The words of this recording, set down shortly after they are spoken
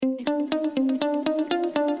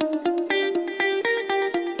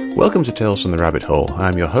Welcome to Tales from the Rabbit Hole.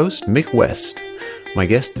 I'm your host, Mick West. My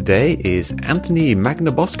guest today is Anthony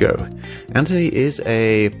Magnabosco. Anthony is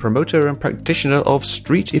a promoter and practitioner of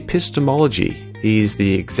street epistemology. He's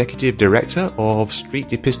the executive director of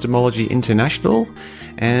Street Epistemology International,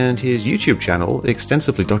 and his YouTube channel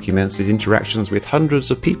extensively documents his interactions with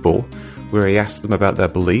hundreds of people, where he asks them about their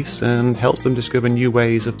beliefs and helps them discover new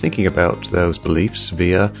ways of thinking about those beliefs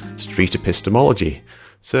via street epistemology.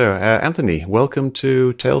 So, Anthony, welcome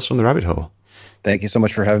to Tales from the Rabbit Hole. Thank you so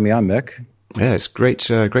much for having me on, Mick. Yeah, it's great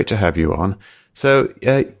to have you on. So,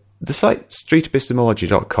 the site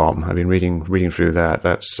streetepistemology.com, I've been reading through that.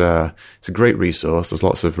 It's a great resource. There's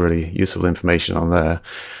lots of really useful information on there.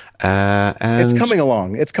 And it's coming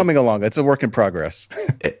along. It's a work in progress.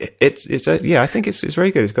 I think it's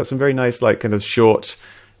very good. It's got some very nice, kind of short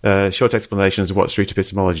explanations of what street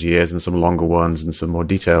epistemology is, and some longer ones, and some more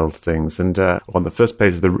detailed things. And on the first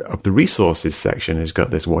page of the resources section, it's got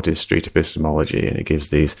this "What is street epistemology?" and it gives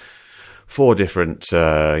these 4 different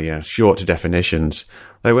short definitions.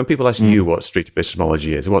 Like when people ask you what street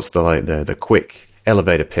epistemology is, what's the quick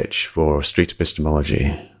elevator pitch for street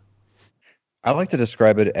epistemology? I like to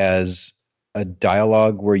describe it as a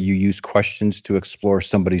dialogue where you use questions to explore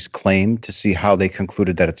somebody's claim to see how they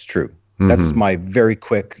concluded that it's true. Mm-hmm. That's my very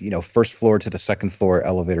quick, first floor to the second floor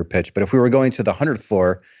elevator pitch. But if we were going to the 100th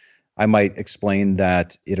floor, I might explain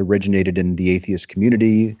that it originated in the atheist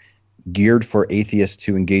community, geared for atheists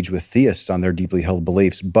to engage with theists on their deeply held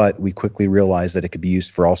beliefs. But we quickly realized that it could be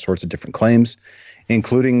used for all sorts of different claims,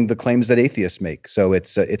 including the claims that atheists make. So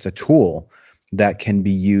it's a tool that can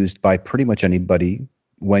be used by pretty much anybody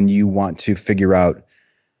when you want to figure out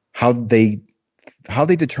how they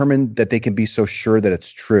determine that they can be so sure that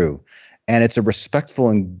it's true. And it's a respectful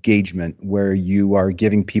engagement where you are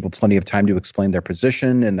giving people plenty of time to explain their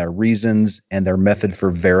position and their reasons and their method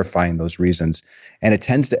for verifying those reasons. And it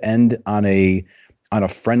tends to end on a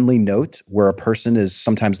friendly note where a person is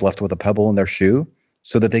sometimes left with a pebble in their shoe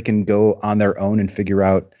so that they can go on their own and figure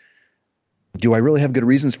out, do I really have good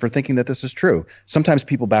reasons for thinking that this is true? Sometimes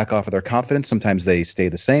people back off of their confidence. Sometimes they stay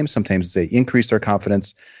the same. Sometimes they increase their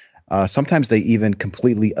confidence. Sometimes they even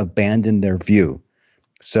completely abandon their view.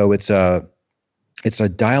 So it's a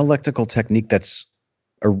dialectical technique that's,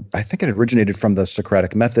 I think it originated from the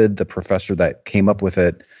Socratic method. The professor that came up with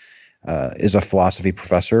it is a philosophy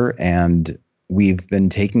professor, and we've been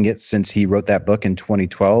taking it since he wrote that book in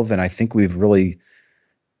 2012. And I think we've really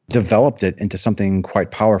developed it into something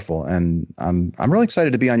quite powerful. And I'm really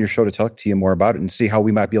excited to be on your show to talk to you more about it and see how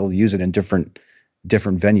we might be able to use it in different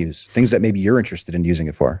venues, things that maybe you're interested in using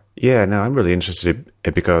it for. Yeah, no, I'm really interested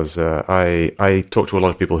because I talk to a lot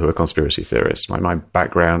of people who are conspiracy theorists. My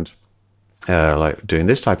background, doing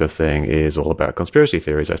this type of thing, is all about conspiracy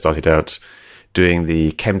theories. I started out doing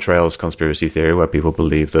the chemtrails conspiracy theory, where people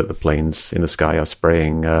believe that the planes in the sky are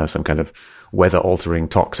spraying some kind of weather-altering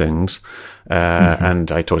toxins.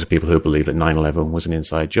 And I talk to people who believe that 9/11 was an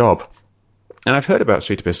inside job. And I've heard about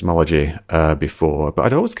street epistemology before, but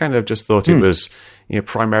I'd always kind of just thought it was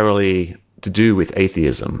primarily to do with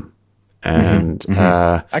atheism. And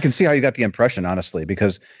I can see how you got the impression, honestly,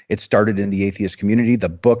 because it started in the atheist community. The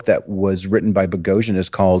book that was written by Boghossian is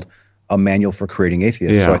called A Manual for Creating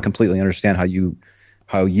Atheists. Yeah. So I completely understand how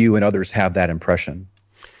you and others have that impression.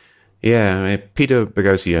 Yeah, I mean, Peter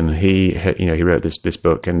Boghossian, he wrote this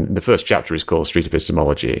book, and the first chapter is called Street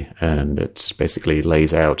Epistemology, and it basically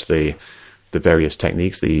lays out the various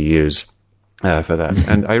techniques that you use for that.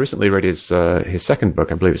 And I recently read his second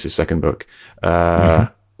book. I believe it's his second book,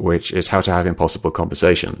 which is How to Have Impossible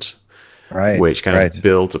Conversations. Right. Which kind of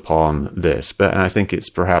builds upon this, and I think it's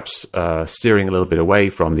perhaps steering a little bit away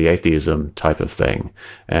from the atheism type of thing,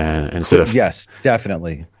 and instead of yes,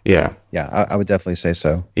 definitely, yeah, I would definitely say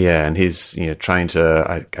so. Yeah, and he's trying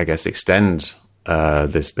to I guess extend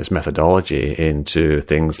this methodology into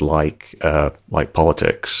things like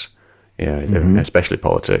politics. Especially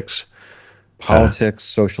politics,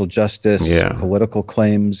 social justice, political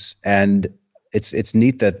claims. And it's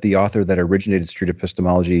neat that the author that originated street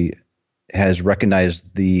epistemology has recognized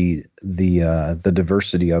the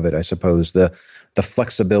diversity of it, I suppose, the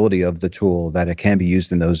flexibility of the tool, that it can be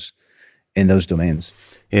used in those domains.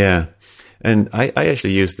 Yeah. And I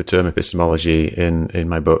actually use the term epistemology in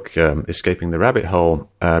my book, Escaping the Rabbit Hole,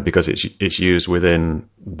 because it's used within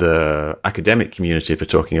the academic community for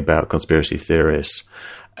talking about conspiracy theorists.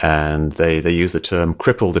 And they use the term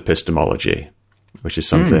crippled epistemology, which is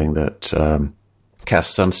something that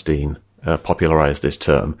Cass Sunstein popularized this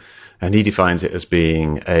term. And he defines it as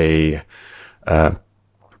being a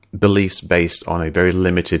beliefs based on a very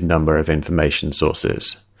limited number of information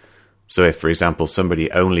sources. So if, for example,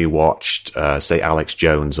 somebody only watched, say, Alex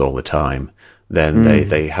Jones all the time, then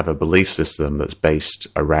they have a belief system that's based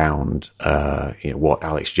around what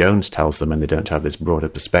Alex Jones tells them, and they don't have this broader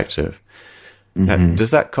perspective.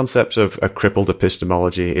 Does that concept of a crippled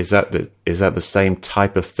epistemology, is that the same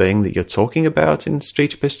type of thing that you're talking about in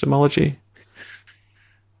street epistemology?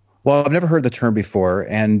 Well, I've never heard the term before,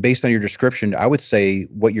 and based on your description, I would say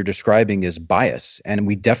what you're describing is bias, and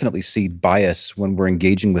we definitely see bias when we're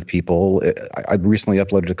engaging with people. I recently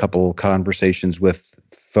uploaded a couple conversations with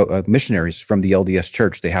missionaries from the LDS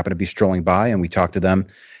Church. They happen to be strolling by, and we talked to them.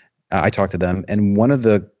 I talked to them, and one of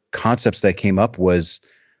the concepts that came up was,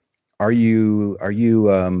 Are you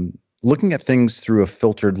looking at things through a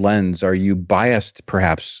filtered lens? Are you biased,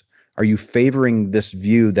 perhaps? Are you favoring this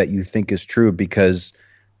view that you think is true because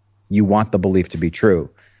you want the belief to be true?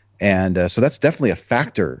 And so that's definitely a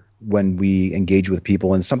factor when we engage with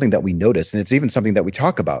people, and something that we notice. And it's even something that we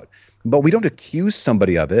talk about. But we don't accuse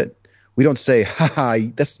somebody of it. We don't say,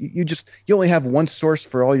 you only have one source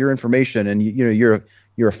for all your information, and you're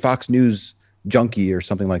a Fox News junkie or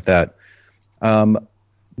something like that.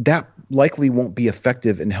 That likely won't be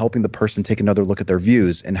effective in helping the person take another look at their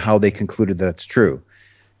views and how they concluded that it's true.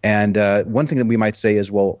 And one thing that we might say is,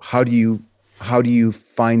 well, how do you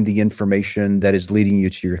find the information that is leading you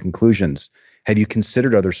to your conclusions? Have you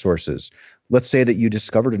considered other sources? Let's say that you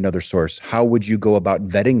discovered another source. How would you go about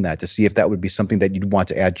vetting that to see if that would be something that you'd want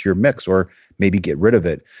to add to your mix, or maybe get rid of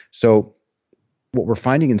it? So what we're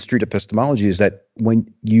finding in street epistemology is that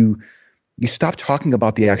when you stop talking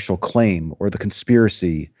about the actual claim or the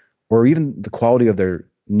conspiracy or even the quality of their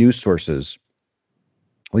news sources.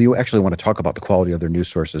 Well, you actually want to talk about the quality of their news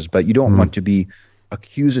sources, but you don't want to be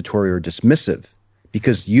accusatory or dismissive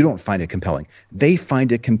because you don't find it compelling. They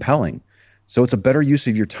find it compelling. So it's a better use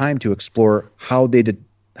of your time to explore how they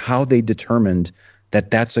determined that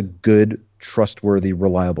that's a good, trustworthy,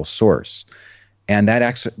 reliable source. And that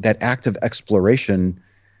act of exploration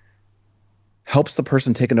helps the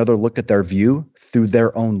person take another look at their view through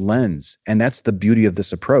their own lens. And that's the beauty of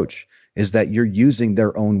this approach, is that you're using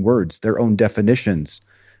their own words, their own definitions,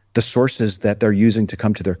 the sources that they're using to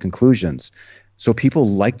come to their conclusions. So people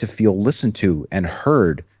like to feel listened to and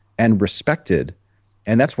heard and respected.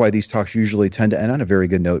 And that's why these talks usually tend to end on a very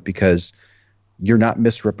good note, because you're not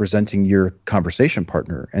misrepresenting your conversation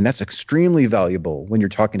partner. And that's extremely valuable when you're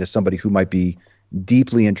talking to somebody who might be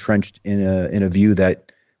deeply entrenched in a view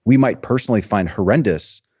that we might personally find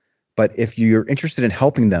horrendous. But if you're interested in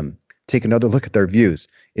helping them take another look at their views,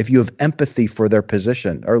 if you have empathy for their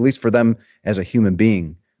position, or at least for them as a human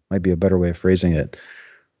being, might be a better way of phrasing it,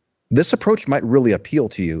 this approach might really appeal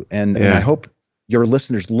to you. And I hope your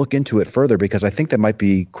listeners look into it further, because I think they might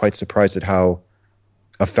be quite surprised at how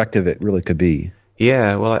effective it really could be.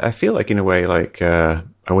 Yeah, well, I feel like in a way, like I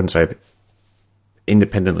wouldn't say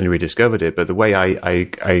independently rediscovered it, but the way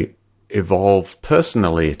I evolved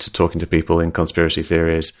personally to talking to people in conspiracy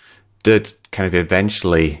theories did kind of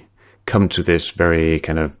eventually come to this very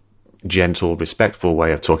kind of gentle, respectful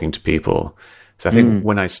way of talking to people. So I think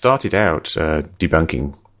when I started out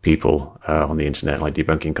debunking people on the internet, like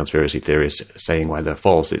debunking conspiracy theories, saying why they're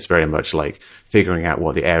false, it's very much like figuring out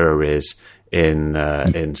what the error is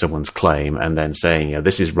in someone's claim, and then saying,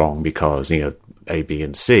 this is wrong because A, B,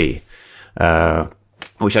 and C.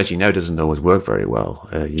 Which, as you know, doesn't always work very well.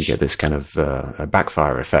 You get this kind of a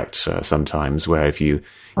backfire effect sometimes, where if you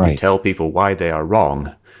tell people why they are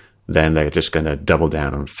wrong, then they're just going to double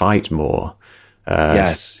down and fight more.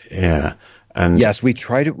 Yes. Yeah. And yes, we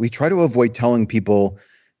try to avoid telling people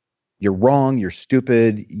you're wrong, you're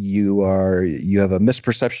stupid, you have a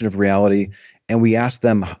misperception of reality, and we ask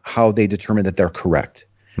them how they determine that they're correct.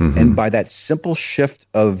 Mm-hmm. And by that simple shift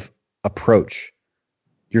of approach,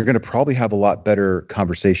 you're going to probably have a lot better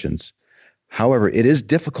conversations. However, it is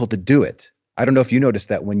difficult to do it. I don't know if you noticed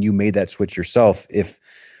that when you made that switch yourself.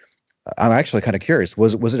 I'm actually kind of curious,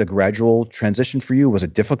 was it a gradual transition for you? Was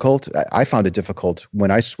it difficult? I found it difficult when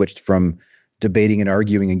I switched from debating and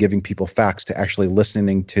arguing and giving people facts to actually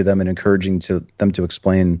listening to them and encouraging them to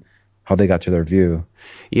explain how they got to their view.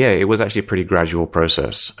 Yeah, it was actually a pretty gradual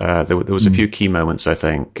process. There was a few key moments, I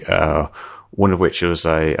think. One of which was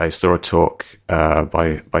I saw a talk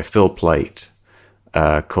by Phil Plait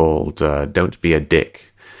called "Don't Be a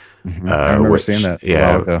Dick." Mm-hmm. I remember seeing that a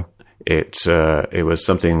while ago. It was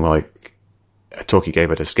something like a talk he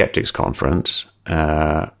gave at a skeptics conference,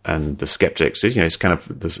 and the skeptics, it's kind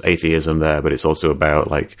of there's atheism there, but it's also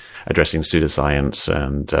about like addressing pseudoscience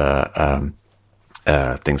and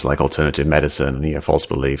things like alternative medicine and false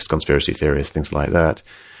beliefs, conspiracy theories, things like that.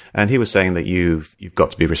 And he was saying that you've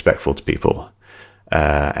got to be respectful to people.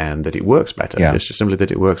 and that it works better. Yeah. It's just simply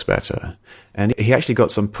that it works better. And he actually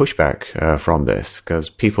got some pushback from this because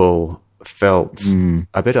people felt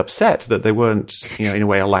a bit upset that they weren't, in a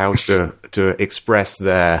way allowed to express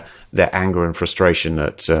their anger and frustration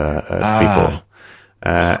at people.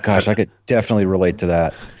 Gosh, I could definitely relate to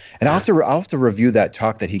that. And I'll have to review that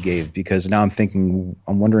talk that he gave, because now I'm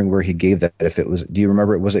wondering where he gave that. If it was, do you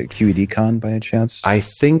remember? Was it QEDCon by any chance? I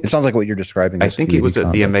think it sounds like what you're describing. I think it was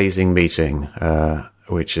at the Amazing Meeting,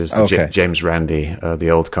 which is the James Randi,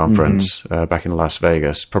 the old conference back in Las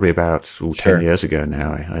Vegas, probably about 10 years ago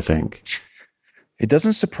now, I think. It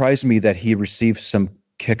doesn't surprise me that he received some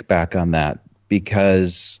kickback on that,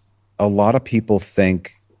 because a lot of people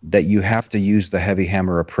think that you have to use the heavy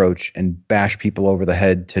hammer approach and bash people over the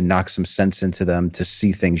head to knock some sense into them to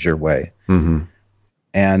see things your way. Mm-hmm.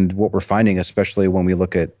 And what we're finding, especially when we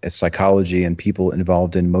look at psychology and people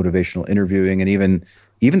involved in motivational interviewing, and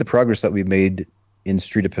even the progress that we've made in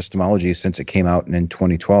street epistemology since it came out in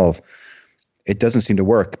 2012, it doesn't seem to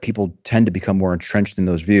work. People tend to become more entrenched in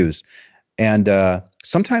those views. And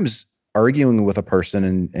sometimes arguing with a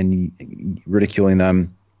person and ridiculing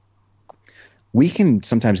them, we can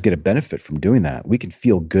sometimes get a benefit from doing that. We can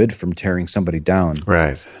feel good from tearing somebody down.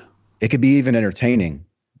 Right. It could be even entertaining,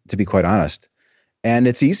 to be quite honest. And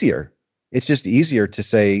it's easier. It's just easier to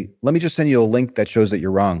say, let me just send you a link that shows that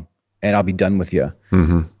you're wrong, and I'll be done with you.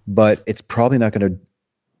 Mm-hmm. But it's probably not going to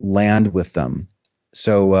land with them.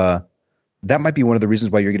 So that might be one of the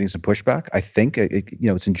reasons why you're getting some pushback. I think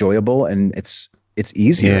it's enjoyable and it's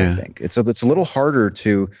easier. Yeah. I think it's a little harder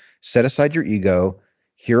to set aside your ego,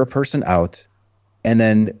 hear a person out, and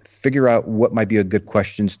then figure out what might be a good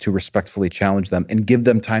questions to respectfully challenge them and give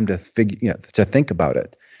them time to to think about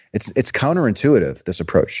it. It's counterintuitive, this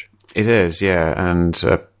approach. It is, yeah. And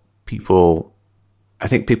I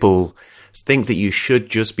think people think that you should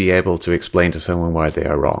just be able to explain to someone why they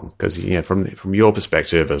are wrong. Because, from your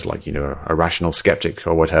perspective as a rational skeptic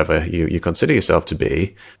or whatever you consider yourself to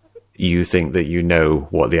be, you think that you know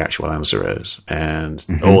what the actual answer is. And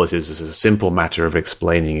all it is a simple matter of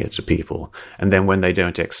explaining it to people. And then when they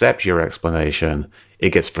don't accept your explanation, it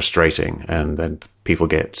gets frustrating. And then people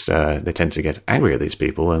they tend to get angry at these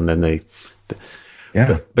people. And then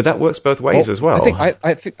yeah. But that works both ways as well.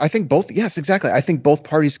 I think both. Yes, exactly. I think both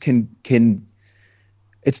parties can.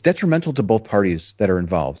 It's detrimental to both parties that are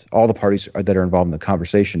involved. All the parties that are involved in the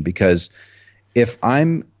conversation, because if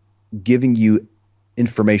I'm giving you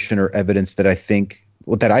information or evidence that I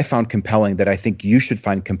found compelling, that I think you should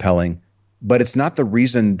find compelling, but it's not the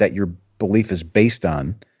reason that your belief is based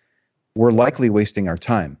on, we're likely wasting our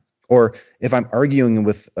time. Or if I'm arguing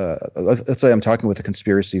with, let's say I'm talking with a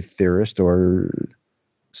conspiracy theorist or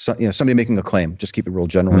somebody making a claim, just keep it real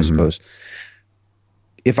general, I suppose.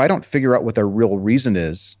 If I don't figure out what their real reason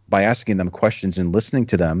is by asking them questions and listening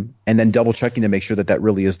to them and then double checking to make sure that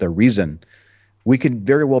really is their reason, we could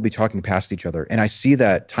very well be talking past each other. And I see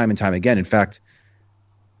that time and time again. In fact,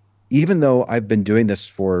 even though I've been doing this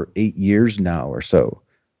for 8 years now or so,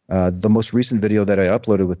 the most recent video that I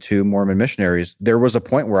uploaded with 2 Mormon missionaries, there was a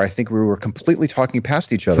point where I think we were completely talking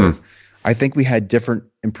past each other. I think we had different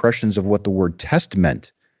impressions of what the word test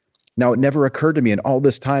meant. Now, it never occurred to me in all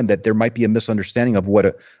this time that there might be a misunderstanding of what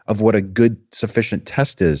a good, sufficient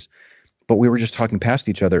test is. But we were just talking past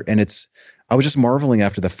each other. And I was just marveling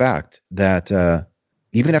after the fact that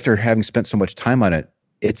even after having spent so much time on it,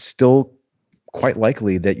 it's still quite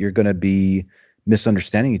likely that you're going to be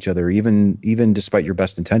misunderstanding each other, even despite your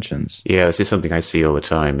best intentions. Yeah, this is something I see all the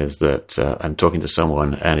time, is that I'm talking to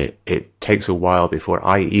someone and it takes a while before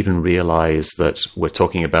I even realize that we're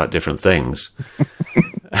talking about different things.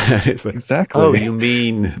 And it's like, exactly. Oh, you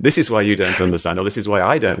mean this is why you don't understand, or this is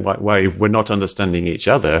why why we're not understanding each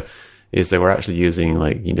other, is that we're actually using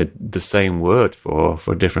the same word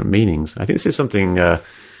for different meanings. I think this is something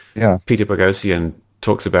Peter Boghossian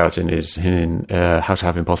talks about in How to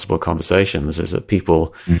Have Impossible Conversations, is that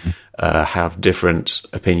people have different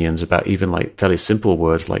opinions about even fairly simple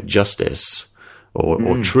words like justice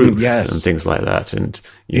or truth and things like that. And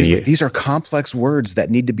these are complex words that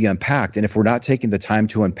need to be unpacked. And if we're not taking the time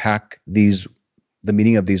to unpack the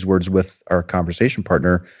meaning of these words with our conversation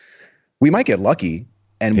partner, we might get lucky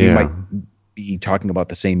and we might be talking about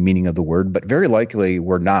the same meaning of the word, but very likely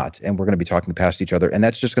we're not, and we're going to be talking past each other, and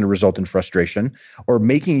that's just going to result in frustration or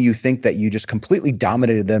making you think that you just completely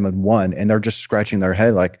dominated them in one, and they're just scratching their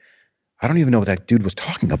head like, I don't even know what that dude was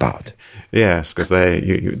talking about. Yes, because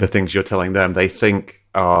the things you're telling them, they think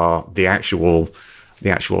are the actual the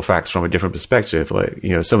actual facts from a different perspective. Like,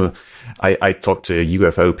 I talk to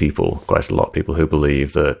UFO people quite a lot, people who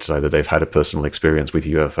believe that either they've had a personal experience with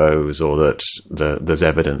UFOs or that there's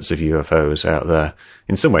evidence of UFOs out there.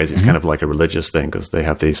 In some ways, it's kind of like a religious thing because they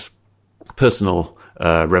have these personal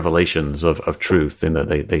revelations of truth in that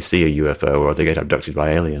they see a UFO or they get abducted by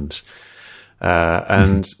aliens.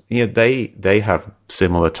 And they have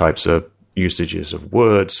similar types of usages of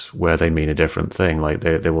words where they mean a different thing. Like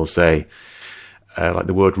they will say, like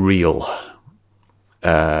the word real.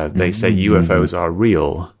 They say UFOs are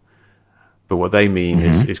real, but what they mean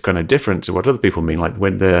is kind of different to what other people mean. Like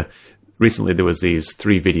recently there was these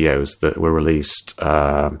 3 videos that were released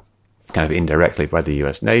kind of indirectly by the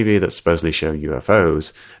US Navy that supposedly show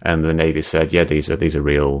UFOs, and the Navy said, yeah, these are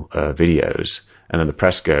real videos. And then the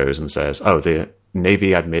press goes and says, oh, the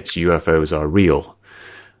Navy admits UFOs are real.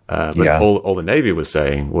 But all the Navy was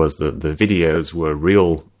saying was that the videos were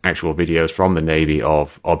real, actual videos from the Navy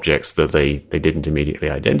of objects that they didn't immediately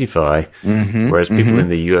identify. Whereas people in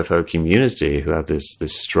the UFO community who have this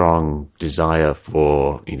strong desire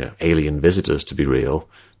for, alien visitors to be real,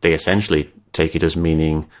 they essentially take it as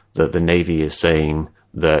meaning that the Navy is saying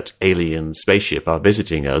that alien spaceship are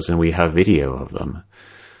visiting us and we have video of them.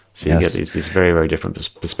 So you get these very, very different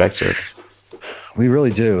perspectives. We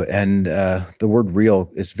really do. And the word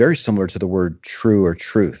real is very similar to the word true or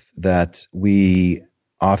truth, that we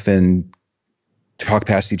often talk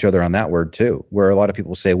past each other on that word too, where a lot of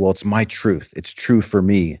people say, well, it's my truth. It's true for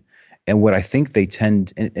me. And what I think they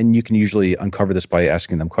tend, and you can usually uncover this by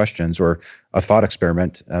asking them questions or a thought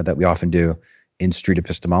experiment that we often do in street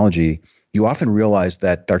epistemology, you often realize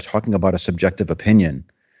that they're talking about a subjective opinion.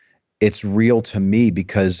 It's real to me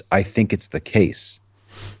because I think it's the case.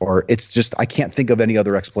 Or it's just, I can't think of any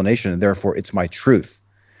other explanation, and therefore it's my truth.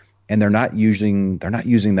 And they're not using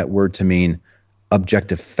that word to mean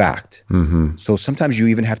objective fact. So sometimes you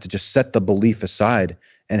even have to just set the belief aside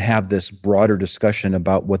and have this broader discussion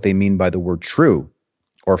about what they mean by the word true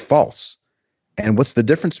or false. And what's the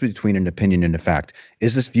difference between an opinion and a fact?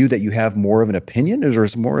 Is this view that you have more of an opinion or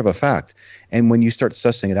is it more of a fact? And when you start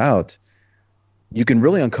sussing it out, you can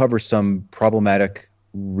really uncover some problematic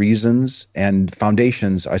reasons and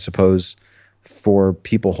foundations, I suppose, for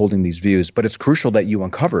people holding these views. But it's crucial that you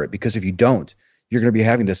uncover it, because if you don't, you're going to be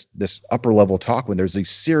having this upper level talk when there's these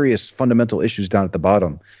serious fundamental issues down at the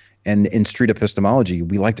bottom. And in street epistemology,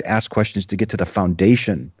 we like to ask questions to get to the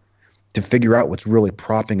foundation, to figure out what's really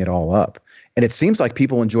propping it all up. And it seems like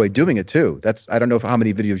people enjoy doing it too. I don't know how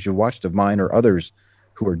many videos you watched of mine or others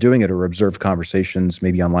who are doing it, or observed conversations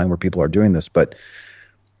maybe online where people are doing this, but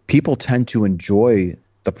people tend to enjoy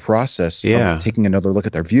the process of taking another look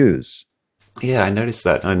at their views. Yeah, I noticed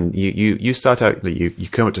that. And you start out, you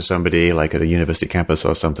come up to somebody like at a university campus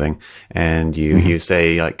or something, and you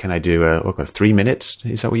say, like, can I do a 3 minutes?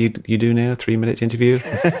 Is that what you do now? 3 minute interview?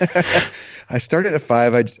 I started at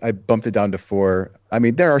 5. I bumped it down to 4. I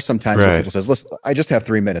mean, there are some times where people says, listen, I just have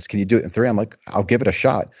 3 minutes. Can you do it in 3? I'm like, I'll give it a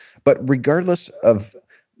shot. But regardless of,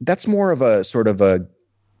 that's more of a sort of a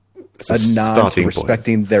nod to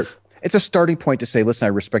respecting their. It's a starting point to say, listen, I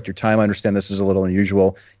respect your time. I understand this is a little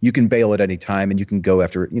unusual. You can bail at any time and you can go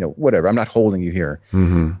after, whatever. I'm not holding you here.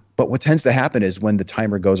 But what tends to happen is when the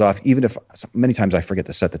timer goes off, even if many times I forget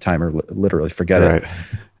to set the timer, literally forget it.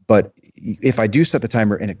 But if I do set the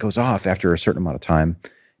timer and it goes off after a certain amount of time,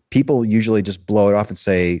 people usually just blow it off and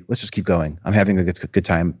say, let's just keep going. I'm having a good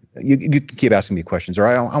time. You can keep asking me questions, or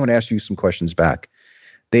I want to ask you some questions back.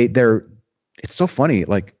 It's so funny.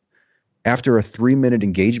 Like after a 3-minute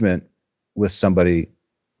engagement with somebody,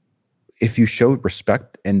 if you show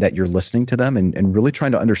respect and that you're listening to them and really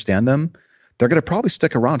trying to understand them, they're going to probably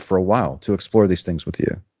stick around for a while to explore these things with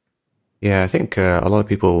you. Yeah, I think a lot of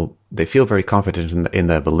people, they feel very confident in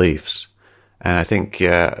their beliefs. And I think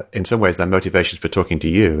in some ways their motivations for talking to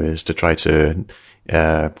you is to try to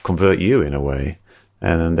convert you in a way.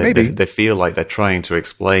 And they feel like they're trying to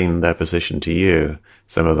explain their position to you,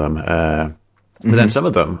 some of them. But then some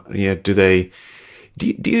of them, do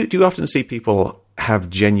you often see people have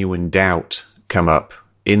genuine doubt come up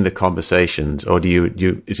in the conversations, or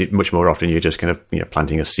is it much more often you're just kind of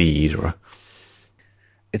planting a seed? Or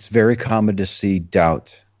it's very common to see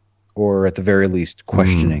doubt, or at the very least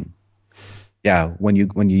questioning. Yeah, when you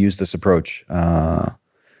use this approach,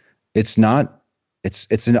 it's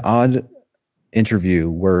an odd interview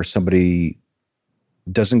where somebody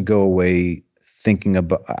doesn't go away thinking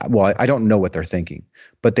about, well, I don't know what they're thinking,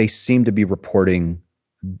 but they seem to be reporting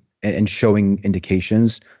and showing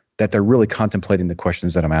indications that they're really contemplating the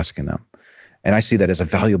questions that I'm asking them. And I see that as a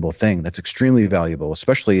valuable thing. That's extremely valuable,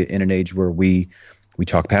 especially in an age where we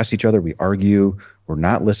talk past each other, we argue, we're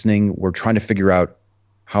not listening, we're trying to figure out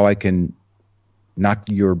how I can knock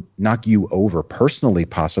you over personally,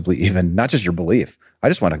 possibly even not just your belief. I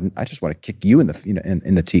just want to kick you in the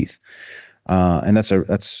in the teeth. And that's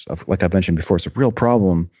like I mentioned before, it's a real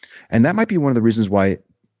problem, and that might be one of the reasons why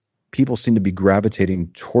people seem to be gravitating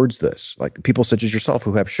towards this. Like people such as yourself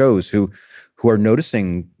who have shows who are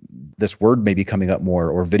noticing this word maybe coming up more,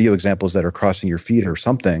 or video examples that are crossing your feed or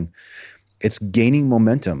something. It's gaining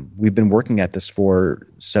momentum. We've been working at this for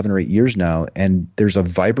 7 or 8 years now, and there's a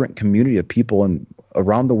vibrant community of people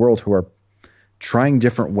around the world who are trying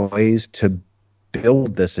different ways to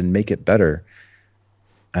build this and make it better.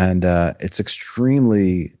 And it's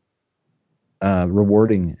extremely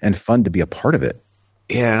rewarding and fun to be a part of it.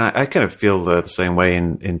 Yeah, and I kind of feel the same way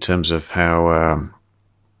in terms of how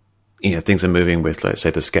things are moving with, let's say,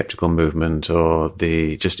 the skeptical movement, or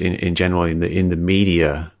the just in general in the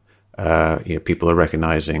media. People are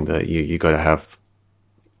recognizing that you got to have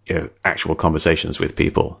actual conversations with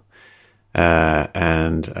people,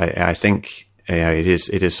 and I think it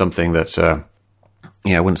is something that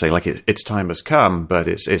I wouldn't say like its time has come, but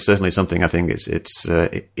it's certainly something I think it's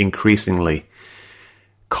increasingly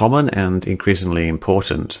common and increasingly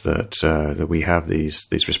important that we have these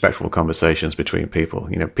respectful conversations between people.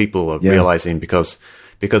 People are realizing because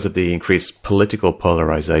of the increased political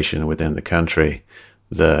polarization within the country,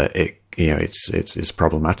 that it's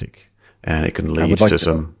problematic, and it can lead to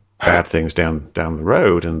some bad things down the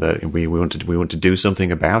road, and that we want to do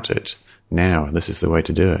something about it now, and this is the way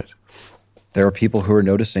to do it. There are people who are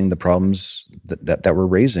noticing the problems that we're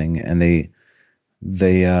raising, and they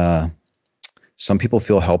some people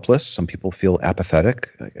feel helpless, some people feel apathetic.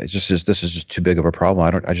 This is just too big of a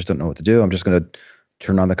problem. I just don't know what to do. I'm just going to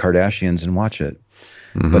turn on the Kardashians and watch it.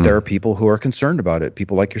 Mm-hmm. But there are people who are concerned about it.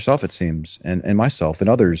 People like yourself, it seems, and myself and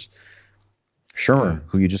others. Shermer,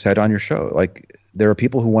 who you just had on your show. Like, there are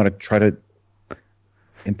people who want to try to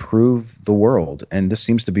improve the world, and this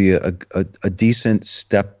seems to be a decent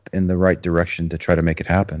step in the right direction to try to make it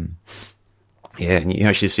happen. Yeah, and you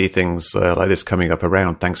actually see things like this coming up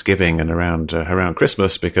around Thanksgiving and around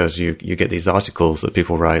Christmas, because you get these articles that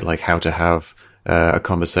people write, like how to have a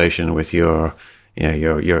conversation with your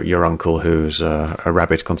uncle who's a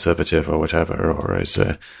rabid conservative or whatever, or is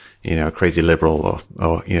a crazy liberal,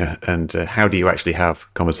 or and how do you actually have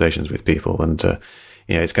conversations with people? And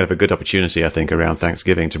it's kind of a good opportunity, I think, around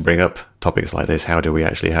Thanksgiving to bring up topics like this. How do we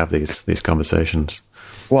actually have these conversations?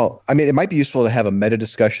 Well, I mean, it might be useful to have a meta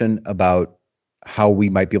discussion about how we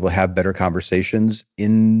might be able to have better conversations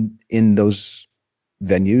in those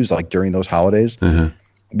venues, like during those holidays. Mm-hmm.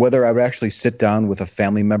 Whether I would actually sit down with a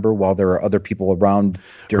family member while there are other people around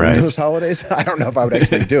during those holidays, I don't know if I would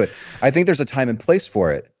actually do it. I think there's a time and place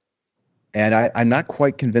for it. And I'm not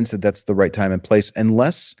quite convinced that that's the right time and place,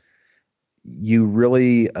 unless you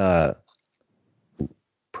really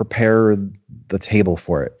prepare the table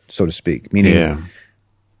for it, so to speak. Meaning,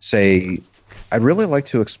 say, I'd really like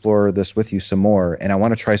to explore this with you some more, and I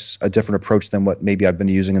want to try a different approach than what maybe I've been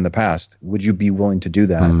using in the past. Would you be willing to do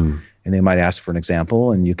that? And they might ask for an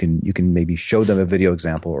example, and you can maybe show them a video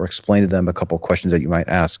example or explain to them a couple of questions that you might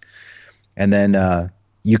ask. And then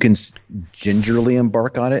you can gingerly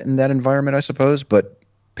embark on it in that environment, I suppose, but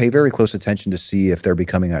pay very close attention to see if they're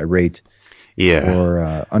becoming irate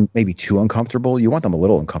or maybe too uncomfortable. You want them a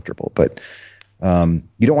little uncomfortable, but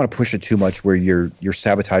you don't want to push it too much where you're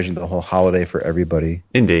sabotaging the whole holiday for everybody.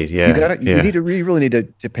 Indeed, yeah. You really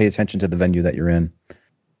need to pay attention to the venue that you're in.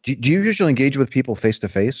 Do you usually engage with people face to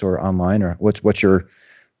face or online, or what's your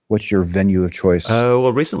venue of choice?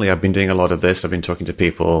 Well, recently I've been doing a lot of this. I've been talking to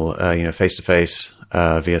people, face to face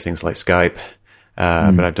via things like Skype,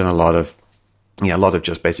 but I've done a lot of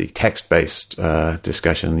just basic text based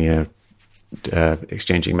discussion,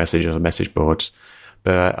 exchanging messages on message boards.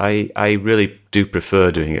 But I really do prefer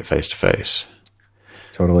doing it face to face.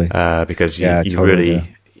 Totally. Because you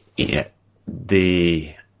really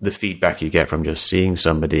the feedback you get from just seeing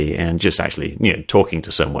somebody and just actually talking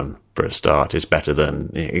to someone for a start is better than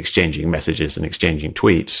exchanging messages and exchanging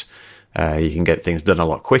tweets. You can get things done a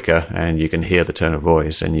lot quicker, and you can hear the tone of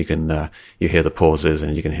voice, and you can you hear the pauses,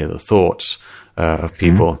 and you can hear the thoughts of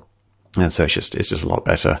people, and so it's just a lot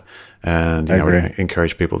better. And I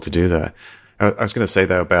encourage people to do that. I was going to say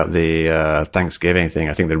though about the Thanksgiving thing.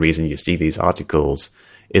 I think the reason you see these articles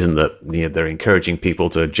isn't that they're encouraging people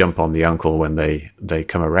to jump on the uncle when they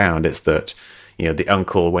come around. It's that the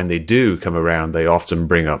uncle, when they do come around, they often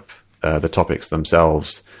bring up the topics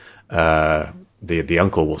themselves. The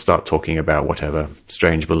uncle will start talking about whatever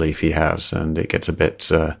strange belief he has, and it gets a bit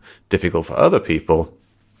difficult for other people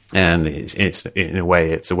And it's in a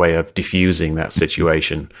way, it's a way of diffusing that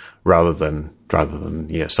situation rather than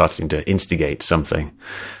starting to instigate something.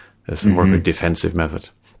 It's more of a defensive method.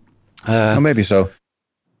 Maybe so.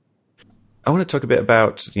 I want to talk a bit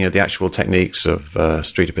about the actual techniques of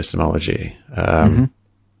street epistemology.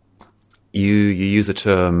 You use the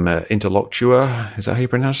term interlocutor. Is that how you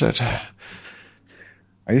pronounce it?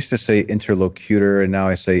 I used to say interlocutor, and now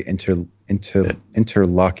I say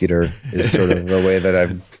interlocutor is sort of the way that I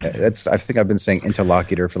think I've been saying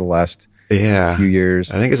interlocutor for the last few years.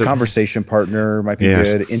 I think it's conversation partner might be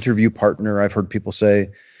good. Interview partner, I've heard people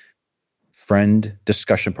say. Friend,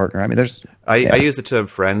 discussion partner. I mean, I use the term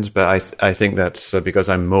friend, but I think that's because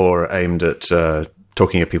I'm more aimed at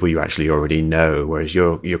talking to people you actually already know, whereas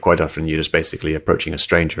you're quite often you're just basically approaching a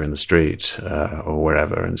stranger in the street or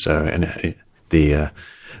wherever, and the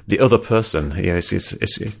other person,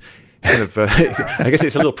 it's kind of, I guess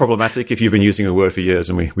it's a little problematic if you've been using a word for years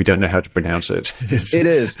and we don't know how to pronounce it. It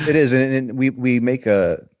is, and we make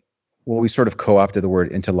we sort of co-opted the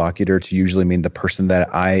word interlocutor to usually mean the person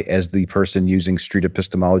that I, as the person using street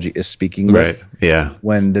epistemology, is speaking with. Right. Yeah.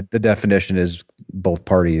 When the definition is both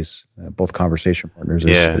parties, both conversation partners.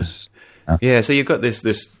 So you've got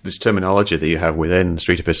this terminology that you have within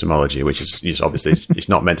street epistemology, which is obviously it's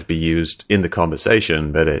not meant to be used in the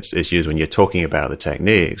conversation, but it's used when you're talking about the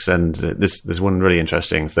techniques. And there's one really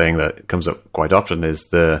interesting thing that comes up quite often is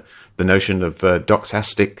the notion of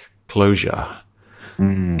doxastic closure.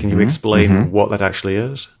 Mm-hmm. Can you explain what that actually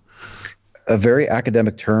is? A very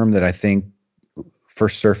academic term that I think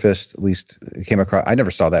first surfaced, at least came across. I never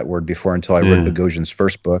saw that word before until I read Boghossian's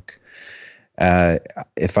first book.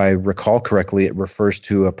 If I recall correctly, it refers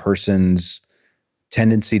to a person's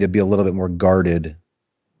tendency to be a little bit more guarded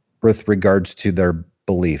with regards to their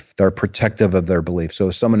belief. They're protective of their belief. So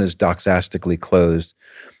if someone is doxastically closed,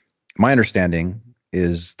 my understanding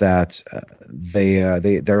is that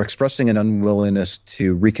they're expressing an unwillingness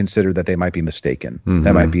to reconsider that they might be mistaken. Mm-hmm.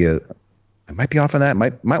 That I might be off on that.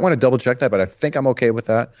 Might want to double check that, but I think I'm okay with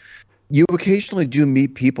that. You occasionally do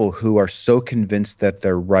meet people who are so convinced that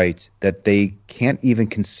they're right that they can't even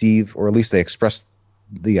conceive, or at least they express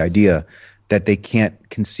the idea that they can't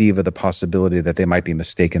conceive of the possibility that they might be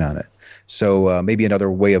mistaken on it. So maybe another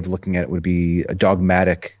way of looking at it would be a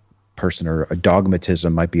dogmatic person, or a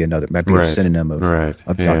dogmatism might be a synonym of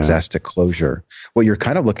doxastic closure. What you're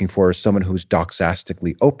kind of looking for is someone who's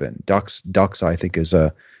doxastically open. Doxa, I think, is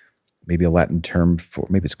maybe a Latin term for,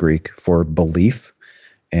 maybe it's Greek, for belief.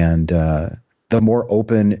 And the more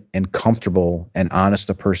open and comfortable and honest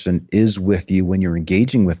a person is with you when you're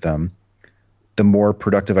engaging with them, the more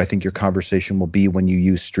productive I think your conversation will be when you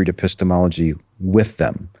use street epistemology with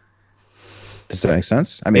them. Does that make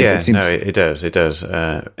sense? I mean, it seems, it does. It does.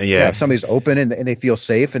 If somebody's open and they feel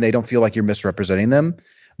safe and they don't feel like you're misrepresenting them,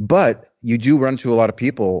 but you do run into a lot of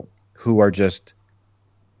people who are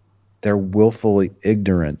they're willfully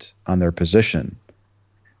ignorant on their position.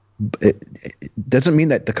 It doesn't mean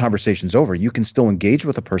that the conversation's over. You can still engage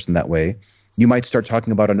with a person that way. You might start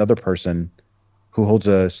talking about another person who holds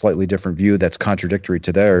a slightly different view that's contradictory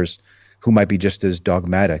to theirs, who might be just as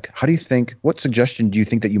dogmatic. What suggestion do you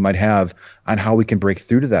think that you might have on how we can break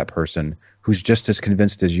through to that person who's just as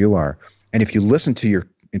convinced as you are? And if you listen to your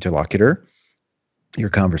interlocutor, your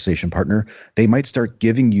conversation partner, they might start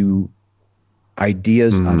giving you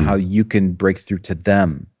ideas on how you can break through to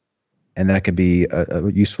them. And that could be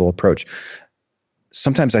a useful approach.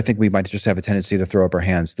 Sometimes I think we might just have a tendency to throw up our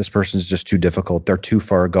hands. This person's just too difficult. They're too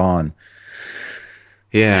far gone.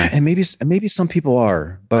 Yeah. And maybe some people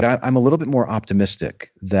are, but I'm a little bit more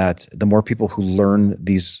optimistic that the more people who learn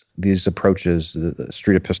these approaches, the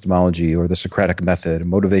street epistemology or the Socratic method,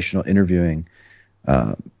 motivational interviewing,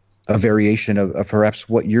 a variation of perhaps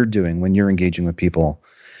what you're doing when you're engaging with people,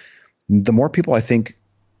 the more people I think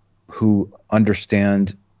who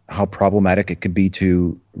understand how problematic it can be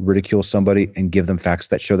to ridicule somebody and give them facts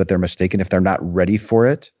that show that they're mistaken if they're not ready for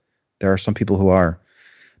it. There are some people who are.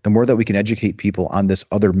 The more that we can educate people on this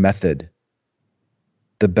other method,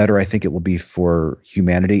 the better I think it will be for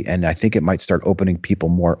humanity. And I think it might start opening people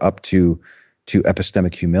more up to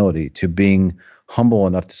epistemic humility, to being humble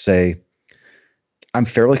enough to say, I'm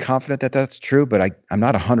fairly confident that that's true, but I'm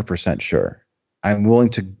not 100% sure. I'm willing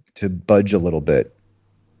to budge a little bit,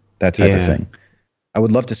 that type of thing. I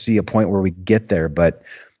would love to see a point where we get there, but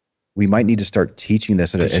we might need to start teaching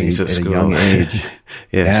this at a young age.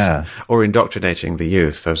 Yes. Yeah. Or indoctrinating the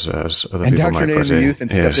youth, as other people might put it. Indoctrinating the youth in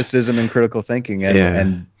skepticism and critical thinking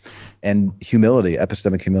and humility,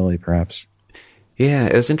 epistemic humility, perhaps. Yeah,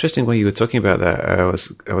 it was interesting when you were talking about that.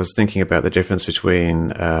 I was thinking about the difference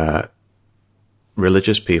between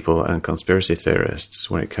religious people and conspiracy theorists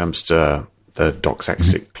when it comes to the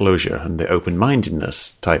doxastic closure and the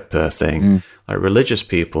open-mindedness type thing. Like religious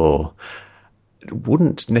people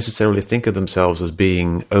wouldn't necessarily think of themselves as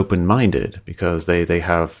being open-minded because they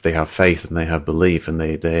have faith and they have belief and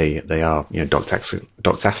they are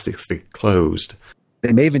doxastically closed.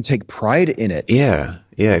 They may even take pride in it. Yeah.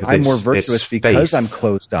 I'm more virtuous because I'm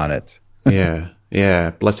closed on it.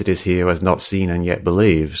 Yeah. Blessed is he who has not seen and yet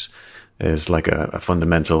believes is like a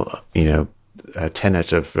fundamental, a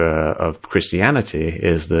tenet of Christianity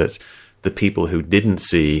is that the people who didn't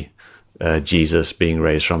see Jesus being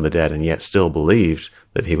raised from the dead and yet still believed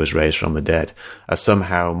that he was raised from the dead are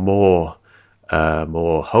somehow more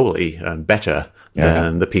holy and better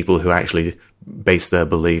than the people who actually base their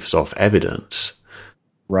beliefs off evidence.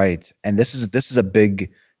 Right. And this is a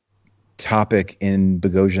big topic in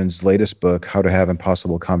Boghossian's latest book, How to Have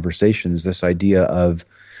Impossible Conversations, this idea of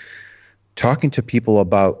talking to people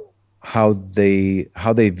about how they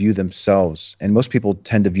view themselves. And most people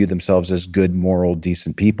tend to view themselves as good, moral,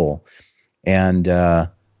 decent people. And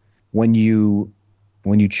when you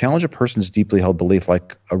challenge a person's deeply held belief,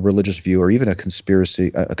 like a religious view or even a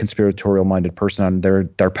conspiratorial-minded person on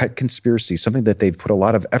their pet conspiracy, something that they've put a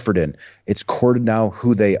lot of effort in, it's core to now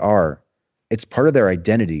who they are. It's part of their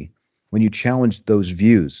identity. When you challenge those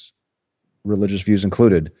views, religious views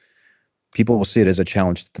included, people will see it as a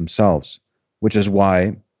challenge to themselves, which is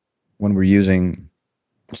why when we're using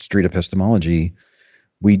street epistemology,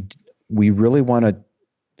 we really want to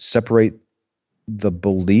separate the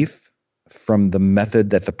belief from the method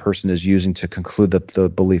that the person is using to conclude that the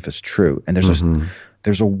belief is true. And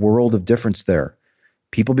there's a world of difference there.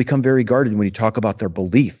 People become very guarded when you talk about their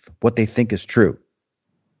belief, what they think is true.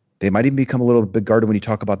 They might even become a little bit guarded when you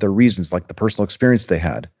talk about their reasons, like the personal experience they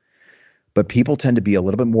had. But people tend to be a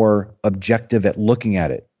little bit more objective at looking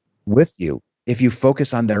at it with you. If you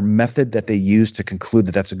focus on their method that they use to conclude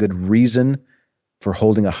that that's a good reason for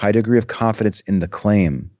holding a high degree of confidence in the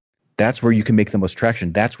claim, that's where you can make the most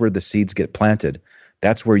traction. That's where the seeds get planted.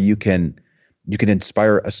 That's where you can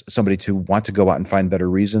inspire somebody to want to go out and find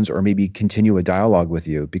better reasons, or maybe continue a dialogue with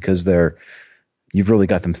you because you've really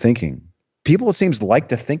got them thinking. People, it seems, like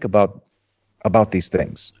to think about these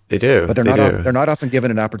things. They do, but they're not often given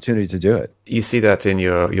an opportunity to do it. You see that in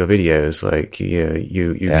your videos, like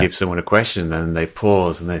you give someone a question and they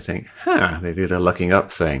pause and they think, they do the looking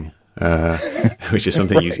up thing. Which is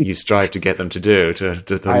something right. you strive to get them to do, to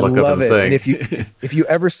look up and think. And if you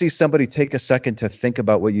ever see somebody take a second to think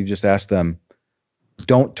about what you just asked them,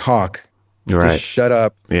 don't talk. Right. Just shut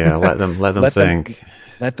up. Yeah, let them think.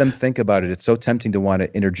 Let them think about it. It's so tempting to want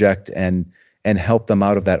to interject and help them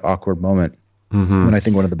out of that awkward moment. Mm-hmm. And I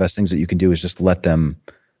think one of the best things that you can do is just let them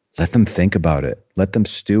think about it. Let them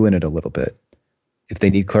stew in it a little bit. If they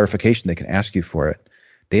need clarification, they can ask you for it.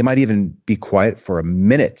 They might even be quiet for a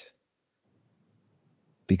minute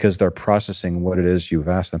because they're processing what it is you've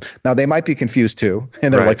asked them. Now, they might be confused too.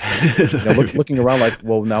 And they're like, looking around like,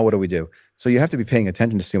 well, now what do we do? So you have to be paying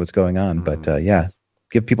attention to see what's going on. Mm-hmm. But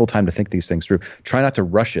give people time to think these things through. Try not to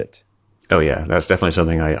rush it. Oh, yeah. That's definitely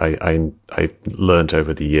something I learned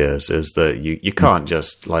over the years, is that you can't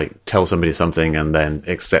just like tell somebody something and then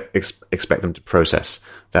expect them to process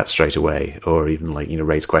that straight away, or even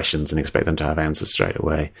raise questions and expect them to have answers straight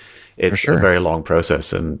away. It's a very long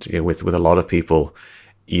process. And with a lot of people,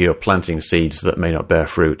 you're planting seeds that may not bear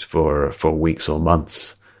fruit for weeks or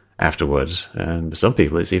months afterwards. And for some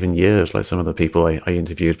people, it's even years. Like some of the people I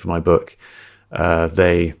interviewed for my book,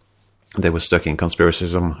 they were stuck in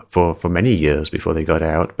conspiracism for many years before they got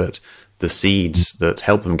out. But the seeds that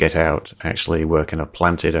help them get out actually were kind of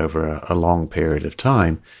planted over a long period of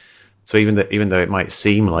time. So even though it might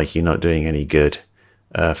seem like you're not doing any good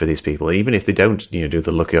for these people, even if they don't do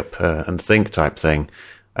the look up and think type thing,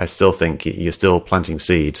 I still think you're still planting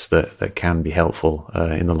seeds that can be helpful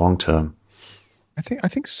in the long term. I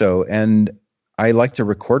think so. And I like to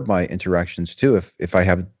record my interactions too, if I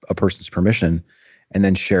have a person's permission, and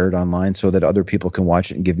then share it online so that other people can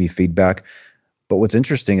watch it and give me feedback. But what's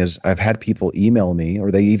interesting is I've had people email me,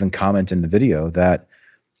 or they even comment in the video, that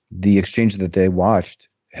the exchange that they watched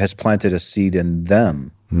has planted a seed in them.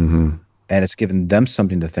 Mm-hmm. And it's given them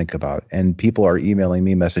something to think about. And people are emailing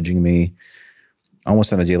me, messaging me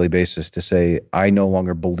almost on a daily basis to say, I no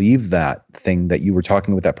longer believe that thing that you were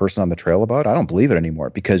talking with that person on the trail about. I don't believe it anymore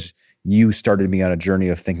because you started me on a journey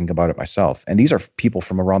of thinking about it myself. And these are people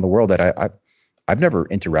from around the world that I've never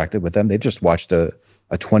interacted with them. They've just watched a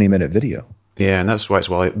 20-minute video. Yeah, and that's why it's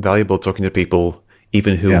valuable talking to people,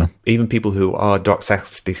 even people who are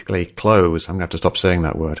doxastically closed. I'm going to have to stop saying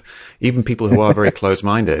that word. Even people who are very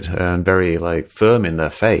close-minded and very firm in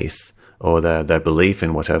their faith, or their belief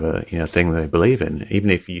in whatever thing they believe in.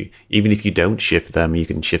 Even if you don't shift them, you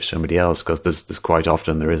can shift somebody else, because there's quite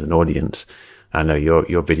often there is an audience. I know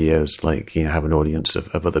your videos have an audience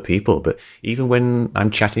of other people, but even when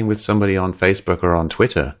I'm chatting with somebody on Facebook or on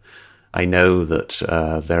Twitter, I know that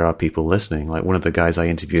there are people listening. Like one of the guys I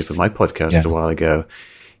interviewed for my podcast a while ago,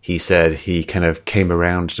 he said he kind of came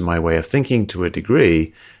around to my way of thinking to a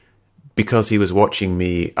degree because he was watching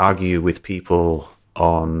me argue with people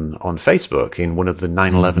on Facebook in one of the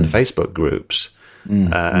 9/11 Facebook groups.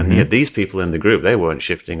 And yet these people in the group, they weren't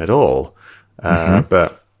shifting at all.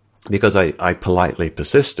 But because I politely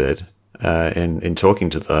persisted in talking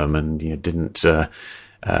to them and didn't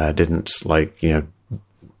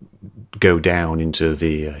go down into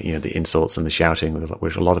the insults and the shouting,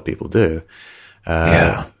 which a lot of people do,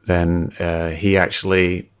 then he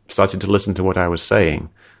actually started to listen to what I was saying.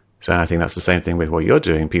 So I think that's the same thing with what you're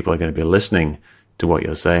doing. People are going to be listening to what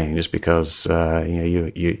you're saying just because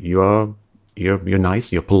you're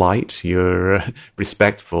nice, you're polite, you're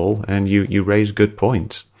respectful, and you raise good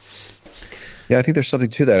points. Yeah, I think there's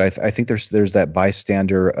something to that. I think there's that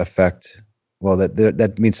bystander effect. Well,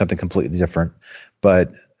 that means something completely different,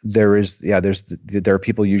 but there are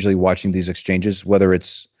people usually watching these exchanges. Whether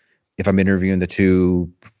it's if I'm interviewing the two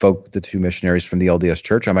missionaries from the LDS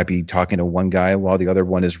Church, I might be talking to one guy while the other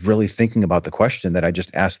one is really thinking about the question that I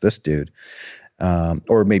just asked this dude.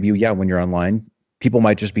 Or maybe when you're online, people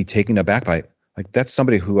might just be taken aback by like that's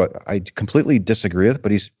somebody who I completely disagree with,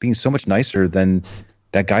 but he's being so much nicer than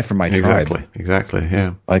that guy from my tribe. Exactly.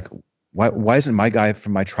 Yeah. Like, why isn't my guy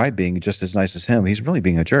from my tribe being just as nice as him? He's really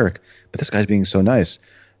being a jerk, but this guy's being so nice.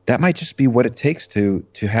 That might just be what it takes to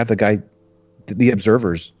have the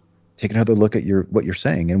observers take another look at what you're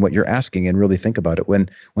saying and what you're asking and really think about it when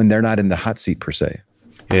they're not in the hot seat per se.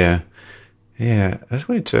 Yeah. I just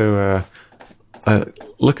wanted to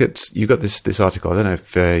look at, you got this article, I don't know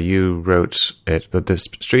if you wrote it, but this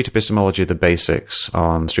Street Epistemology, the Basics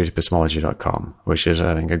on streetepistemology.com, which is,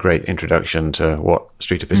 I think, a great introduction to what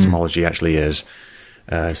street epistemology actually is.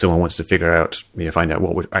 If someone wants to find out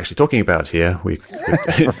what we're actually talking about here,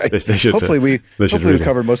 they should. Hopefully we've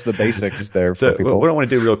covered most of the basics there for people. What I want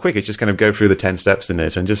to do real quick is just kind of go through the 10 steps in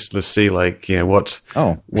it and just let's see what 10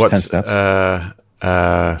 steps.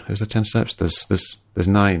 Is there 10 steps? There's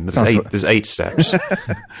 9. There's 8 steps.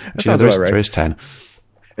 There is 10.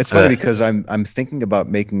 It's funny because I'm thinking about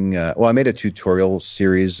making. I made a tutorial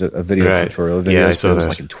series, a video tutorial videos. I saw it was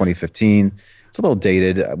like in 2015. It's a little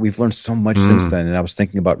dated. We've learned so much since then, and I was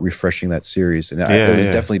thinking about refreshing that series. And there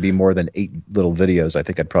would definitely be more than 8 little videos. I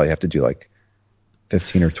think I'd probably have to do like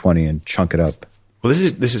 15 or 20 and chunk it up. Well,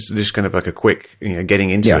 this is just kind of like a quick,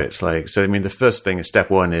 getting into it. So I mean, the first thing, step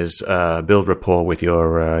 1 is build rapport with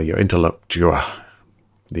your interlocutor,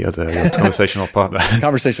 your conversational partner.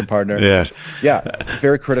 Conversation partner. Yes. Yeah.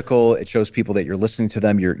 Very critical. It shows people that you're listening to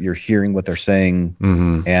them. You're hearing what they're saying,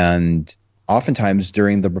 and oftentimes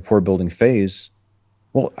during the rapport building phase,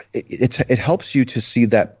 it helps you to see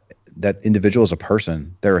that individual as a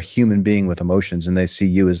person. They're a human being with emotions, and they see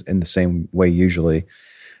you as in the same way usually.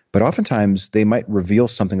 But oftentimes they might reveal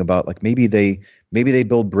something about, like, maybe they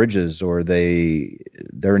build bridges, or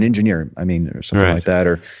they're an engineer. I mean, or something like that.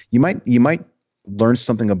 Or you might learn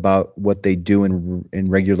something about what they do in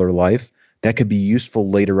regular life that could be useful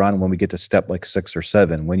later on when we get to step like 6 or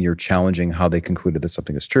 7, when you're challenging how they concluded that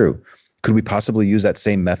something is true. Could we possibly use that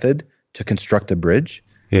same method to construct a bridge?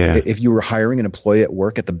 Yeah. If you were hiring an employee at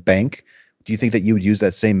work at the bank, do you think that you would use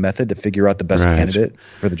that same method to figure out the best candidate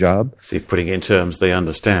for the job? See, putting it in terms they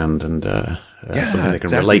understand and something they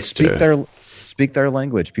can relate to. Speak their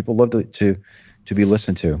language. People love to be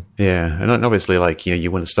listened to. Yeah, and obviously,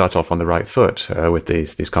 you want to start off on the right foot with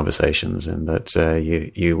these conversations, and that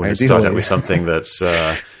you want to start out with something that's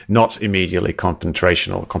not immediately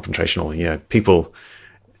confrontational. People.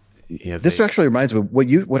 This actually reminds me of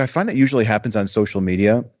what I find that usually happens on social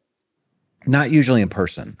media. Not usually in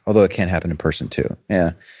person, although it can happen in person too.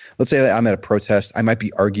 Yeah. Let's say I'm at a protest. I might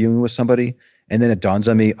be arguing with somebody, and then it dawns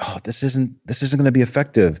on me, this isn't going to be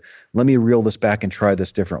effective. Let me reel this back and try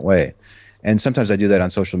this different way. And sometimes I do that on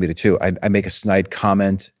social media too. I make a snide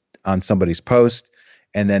comment on somebody's post,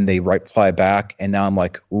 and then they reply back, and now I'm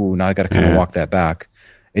like, now I got to kind of walk that back.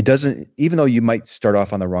 It doesn't, even though you might start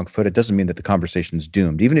off on the wrong foot, it doesn't mean that the conversation is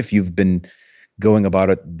doomed. Even if you've been going about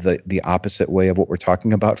it the opposite way of what we're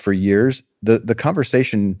talking about for years, the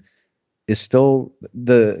conversation is still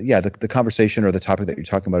the conversation or the topic that you're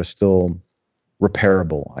talking about is still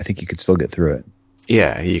repairable. I think you could still get through it.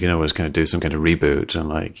 Yeah, you can always kind of do some kind of reboot,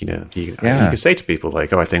 and you can say to people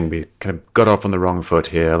like, "Oh, I think we kind of got off on the wrong foot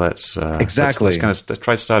here. Let's exactly let's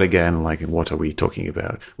try to start again. Like, what are we talking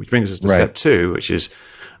about?" Which brings us to step 2, which is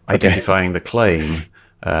identifying the claim.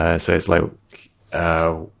 So it's like,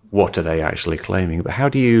 what are they actually claiming? But how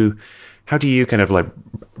do you kind of like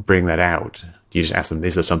bring that out? Do you just ask them,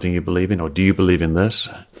 "Is there something you believe in, or do you believe in this?"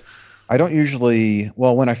 I don't usually.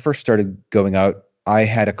 Well, when I first started going out, I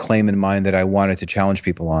had a claim in mind that I wanted to challenge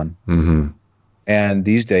people on. Mm-hmm. And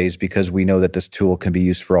these days, because we know that this tool can be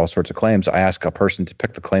used for all sorts of claims, I ask a person to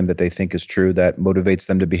pick the claim that they think is true that motivates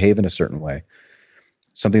them to behave in a certain way.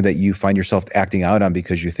 Something that you find yourself acting out on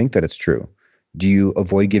because you think that it's true. Do you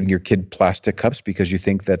avoid giving your kid plastic cups because you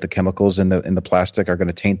think that the chemicals in the plastic are going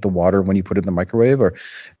to taint the water when you put it in the microwave? Or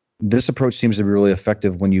this approach seems to be really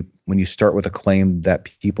effective when you start with a claim that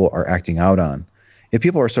people are acting out on. If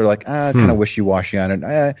people are sort of like, kind of wishy-washy on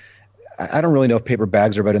it, I don't really know if paper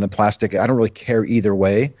bags are better than plastic. I don't really care either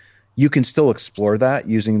way. You can still explore that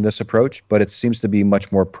using this approach, but it seems to be much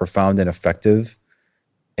more profound and effective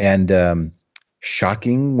and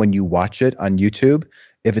shocking when you watch it on YouTube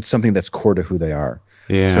if it's something that's core to who they are.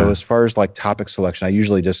 Yeah. So as far as like topic selection, I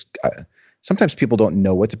usually just sometimes people don't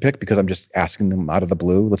know what to pick because I'm just asking them out of the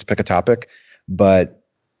blue, let's pick a topic. But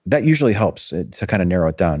that usually helps to kind of narrow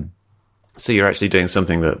it down. So you're actually doing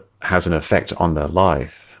something that has an effect on their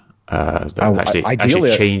life, that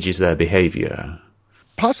actually changes their behavior.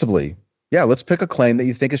 Possibly. Yeah, let's pick a claim that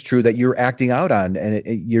you think is true that you're acting out on, and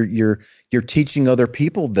you're teaching other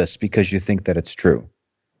people this because you think that it's true.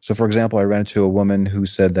 So, for example, I ran into a woman who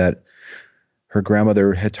said that her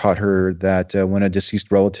grandmother had taught her that when a deceased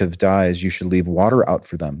relative dies, you should leave water out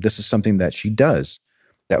for them. This is something that she does.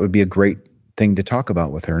 That would be a great thing to talk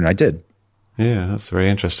about with her, and I did. Yeah, that's very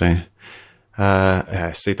interesting.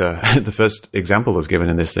 I see the first example that's given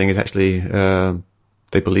in this thing is actually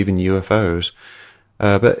they believe in UFOs.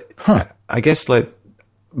 But I guess like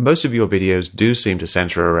most of your videos do seem to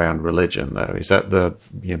center around religion, though. Is that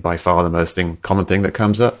by far the most common thing that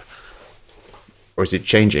comes up, or is it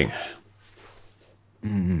changing?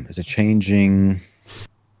 Is it changing?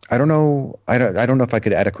 I don't know. I don't know if I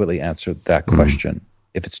could adequately answer that question.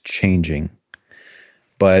 If it's changing,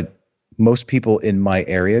 but most people in my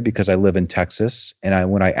area, because I live in Texas,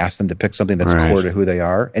 and when I ask them to pick something that's core to who they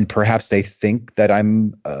are, and perhaps they think that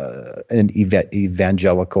I'm an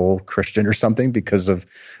evangelical Christian or something because of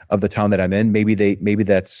the town that I'm in, maybe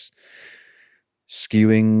that's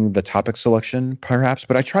skewing the topic selection, perhaps.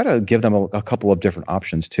 But I try to give them a couple of different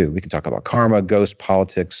options too. We can talk about karma, ghost,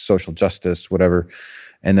 politics, social justice, whatever,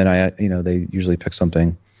 and then they usually pick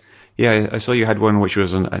something. Yeah, I saw you had one which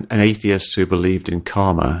was an atheist who believed in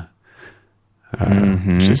karma.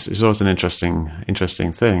 Which is always an interesting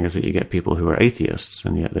thing, is that you get people who are atheists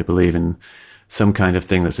and yet they believe in some kind of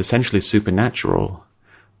thing that's essentially supernatural,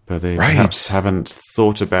 but they perhaps haven't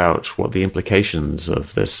thought about what the implications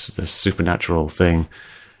of this supernatural thing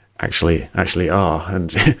actually are.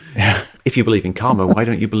 And if you believe in karma, why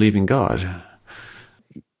don't you believe in God?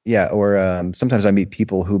 Yeah, or sometimes I meet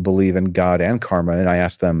people who believe in God and karma, and I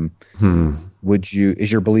ask them, is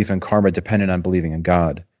your belief in karma dependent on believing in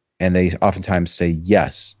God? And they oftentimes say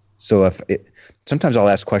yes. So sometimes I'll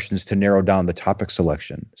ask questions to narrow down the topic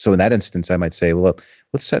selection. So in that instance, I might say, well,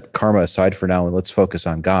 let's set karma aside for now and let's focus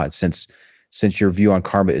on God. Since your view on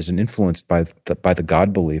karma isn't influenced by the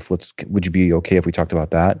God belief, would you be okay if we talked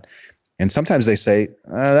about that? And sometimes they say,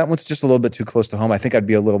 that one's just a little bit too close to home. I think I'd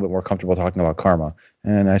be a little bit more comfortable talking about karma.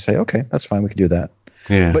 And I say, okay, that's fine. We can do that.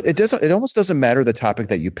 Yeah. But it almost doesn't matter the topic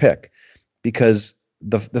that you pick, because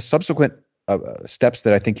the subsequent steps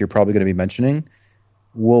that I think you're probably going to be mentioning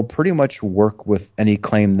will pretty much work with any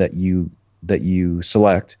claim that you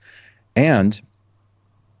select. And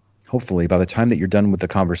hopefully by the time that you're done with the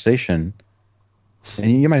conversation,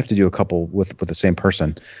 and you might have to do a couple with the same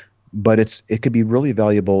person, but it could be really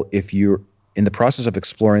valuable if you're in the process of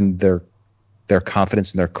exploring their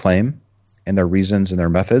confidence in their claim and their reasons and their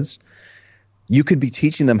methods. You could be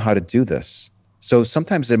teaching them how to do this. So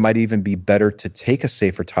sometimes it might even be better to take a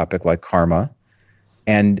safer topic like karma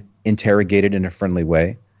and interrogate it in a friendly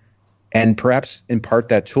way, and perhaps impart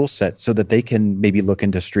that tool set so that they can maybe look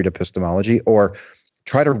into street epistemology or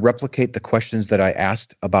try to replicate the questions that I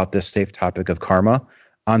asked about this safe topic of karma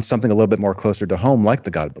on something a little bit more closer to home, like the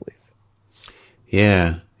God belief.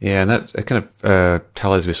 Yeah, and that kind of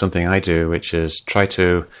tallies with something I do, which is try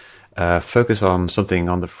to focus on something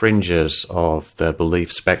on the fringes of the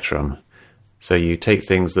belief spectrum. So you take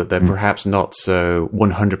things that they're perhaps not so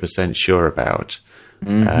 100% sure about,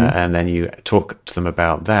 and then you talk to them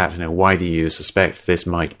about that. Why do you suspect this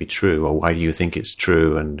might be true, or why do you think it's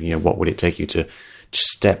true, and what would it take you to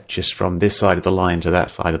step just from this side of the line to that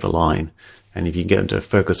side of the line. And if you get them to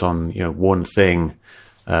focus on, one thing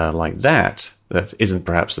like that isn't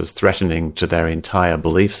perhaps as threatening to their entire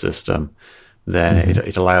belief system, then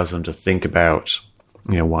it allows them to think about,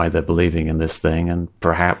 why they're believing in this thing, and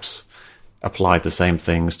perhaps apply the same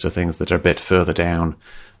things to things that are a bit further down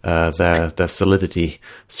their solidity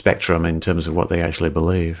spectrum in terms of what they actually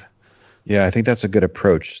believe. Yeah, I think that's a good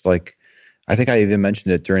approach. Like, I think I even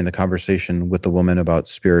mentioned it during the conversation with the woman about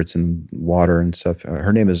spirits and water and stuff.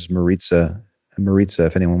 Her name is Maritza,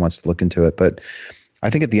 if anyone wants to look into it. But I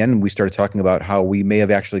think at the end, we started talking about how we may have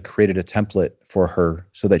actually created a template for her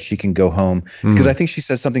so that she can go home. Because I think she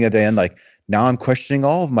says something at the end like, now I'm questioning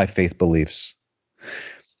all of my faith beliefs.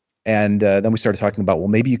 And then we started talking about, well,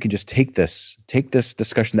 maybe you can just take this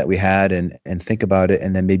discussion that we had and think about it,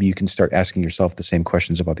 and then maybe you can start asking yourself the same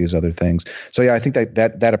questions about these other things. So yeah, I think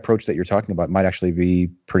that approach that you're talking about might actually be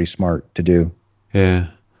pretty smart to do. Yeah.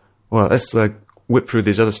 Well, let's whip through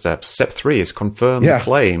these other steps. Step 3 is confirm the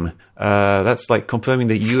claim. That's like confirming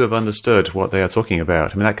that you have understood what they are talking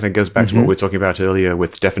about. I mean, that kind of goes back to what we were talking about earlier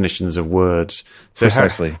with definitions of words. So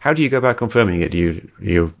precisely. How do you go about confirming it? Do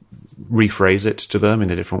you rephrase it to them in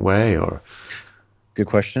a different way, or? Good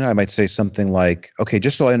question. I might say something like, okay,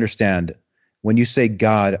 just so I understand, when you say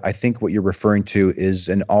God, I think what you're referring to is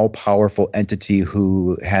an all-powerful entity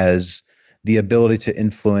who has the ability to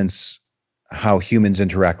influence how humans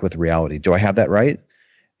interact with reality. Do I have that right?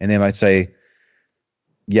 And they might say,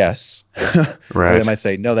 yes. Right. Or they might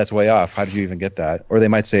say, no, that's way off. How did you even get that? Or they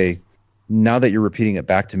might say, now that you're repeating it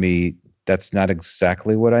back to me, that's not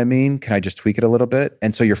exactly what I mean. Can I just tweak it a little bit?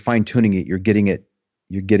 And so you're fine tuning it. You're getting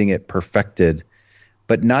it perfected,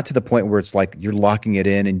 but not to the point where it's like you're locking it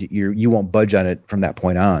in and you won't budge on it from that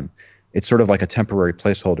point on. It's sort of like a temporary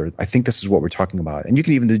placeholder. I think this is what we're talking about. And you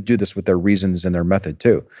can even do this with their reasons and their method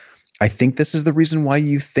too. I think this is the reason why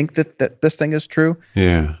you think that this thing is true.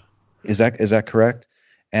 Yeah. Is that correct?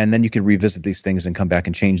 And then you can revisit these things and come back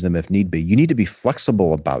and change them if need be. You need to be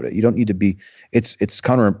flexible about it. You don't need to be, it's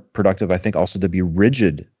counterproductive, I think, also to be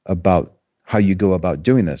rigid about how you go about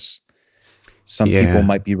doing this. Some people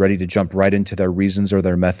might be ready to jump right into their reasons or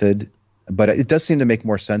their method, but it does seem to make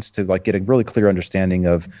more sense to like get a really clear understanding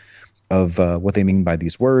of what they mean by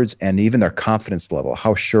these words and even their confidence level.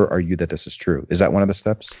 How sure are you that this is true? Is that one of the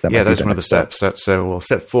steps? That's one of the steps.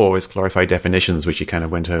 Step 4 is clarify definitions, which you kind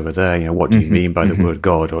of went over there. What do you mean by the word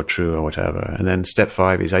God or true or whatever? And then step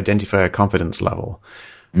 5 is identify a confidence level.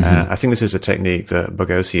 I think this is a technique that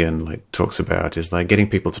Boghossian talks about, is like getting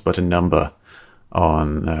people to put a number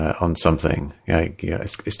on something,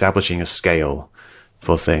 establishing a scale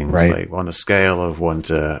for things, right. Like on a scale of 1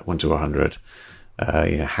 to 100.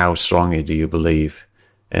 How strongly do you believe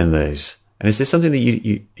in these? And is this something that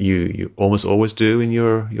you almost always do in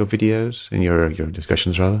your videos, in your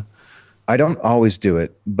discussions rather? I don't always do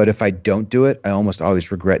it, but if I don't do it, I almost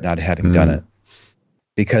always regret not having done it.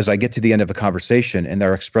 Because I get to the end of a conversation and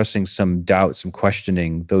they're expressing some doubt, some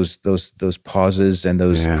questioning, those pauses and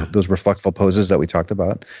those reflectful poses that we talked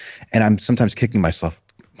about. And I'm sometimes kicking myself,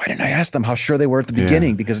 why didn't I ask them how sure they were at the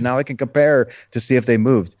beginning? Because now I can compare to see if they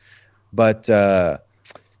moved. But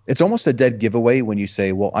it's almost a dead giveaway when you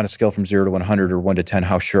say, well, on a scale from 0 to 100 or 1 to 10,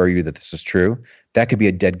 how sure are you that this is true? That could be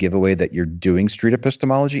a dead giveaway that you're doing street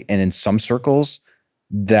epistemology. And in some circles,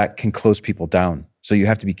 that can close people down. So you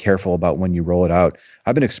have to be careful about when you roll it out.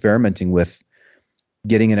 I've been experimenting with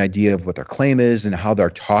getting an idea of what their claim is and how they're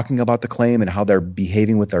talking about the claim and how they're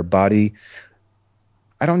behaving with their body.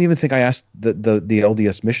 I don't even think I asked the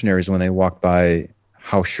LDS missionaries when they walked by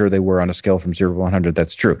how sure they were on a scale from 0 to 100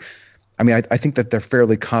 that's true. I mean, I think that they're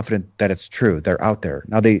fairly confident that it's true. They're out there.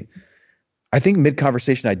 Now, I think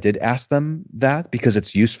mid-conversation I did ask them that because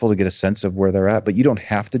it's useful to get a sense of where they're at, but you don't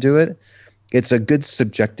have to do it. It's a good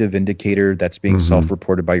subjective indicator that's being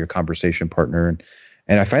self-reported by your conversation partner.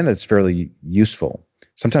 And I find that it's fairly useful.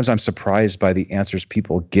 Sometimes I'm surprised by the answers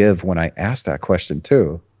people give when I ask that question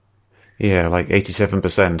too. Yeah, like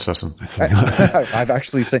 87% or something. I've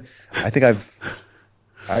actually said,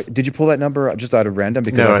 did you pull that number just out of random?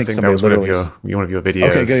 Because no, I think that was one of your videos.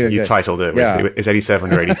 Okay, good. You titled it with it's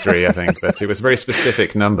 87 or 83, I think. But it was a very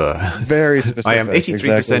specific number. Very specific. I am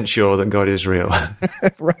 83% sure that God is real.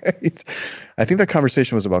 Right. I think that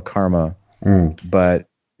conversation was about karma. But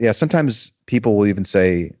yeah, sometimes people will even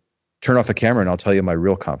say, turn off the camera and I'll tell you my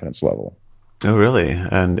real confidence level. Oh, really?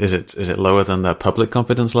 And is it lower than the public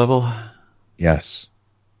confidence level? Yes.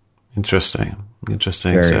 Interesting.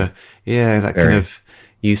 Very, so, yeah, that kind of...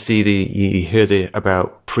 You hear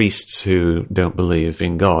about priests who don't believe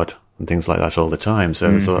in God and things like that all the time.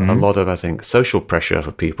 So there's a lot of, I think, social pressure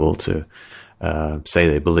for people to say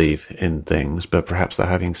they believe in things, but perhaps they're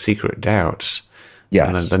having secret doubts.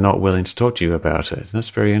 Yes. And they're not willing to talk to you about it. That's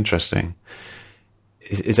very interesting.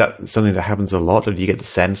 Is that something that happens a lot? Or do you get the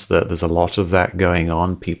sense that there's a lot of that going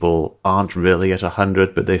on? People aren't really at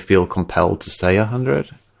 100, but they feel compelled to say 100?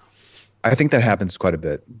 I think that happens quite a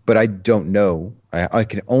bit, but I don't know. I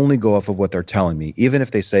can only go off of what they're telling me. Even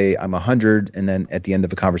if they say I'm 100 and then at the end of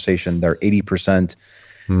the conversation, they're 80%.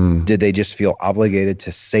 Did they just feel obligated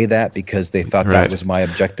to say that because they thought that was my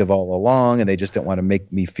objective all along and they just didn't want to make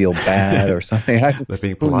me feel bad or something? They're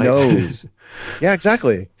being polite. Who knows? Yeah,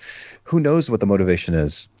 exactly. Who knows what the motivation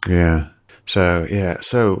is? Yeah. So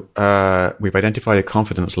we've identified a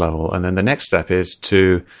confidence level, and then the next step is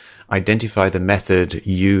to identify the method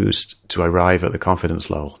used to arrive at the confidence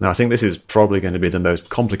level. Now, I think this is probably going to be the most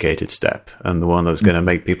complicated step and the one that's going to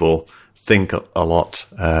make people think a lot,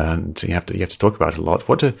 and you have to talk about it a lot.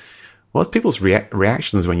 What are people's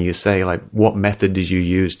reactions when you say, like, what method did you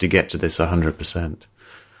use to get to this 100%?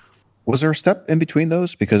 Was there a step in between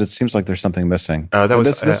those? Because it seems like there's something missing. That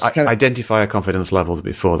was identify a confidence level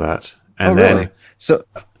before that, and really? So.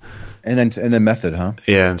 And then method, huh?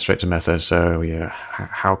 Yeah, and straight to method. So, yeah,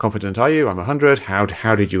 how confident are you? I'm 100. How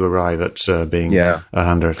did you arrive at being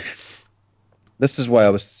 100? This is why I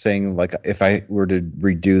was saying, like, if I were to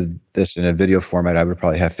redo this in a video format, I would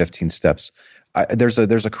probably have 15 steps. There's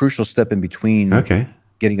a crucial step in between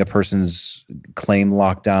getting a person's claim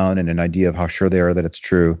locked down and an idea of how sure they are that it's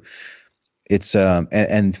true. It's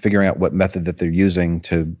and figuring out what method that they're using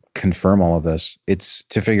to confirm all of this. It's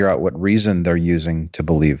to figure out what reason they're using to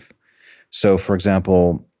believe. So, for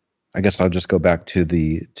example, I guess I'll just go back to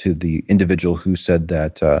the individual who said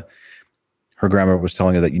that her grandma was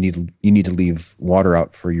telling her that you need to leave water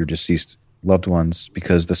out for your deceased loved ones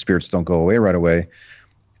because the spirits don't go away right away.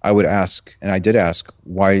 I would ask, and I did ask,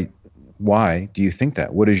 why do you think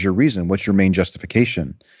that? What is your reason? What's your main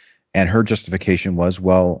justification? And her justification was,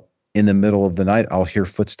 well, in the middle of the night, I'll hear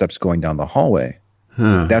footsteps going down the hallway.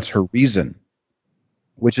 That's her reason.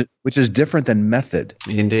 Which is different than method.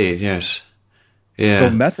 Indeed, yes. Yeah.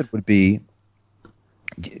 So method would be.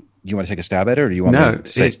 Do you want to take a stab at it, or do you want me to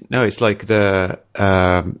say? It's like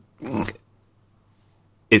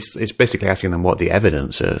it's basically asking them what the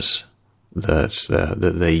evidence is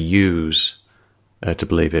that they use to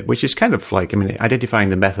believe it, which is kind of like, I mean,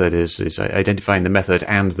 identifying the method is identifying the method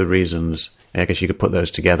and the reasons. I guess you could put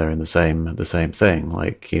those together in the same thing.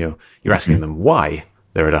 Like, you're asking them why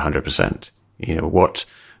they're at 100%.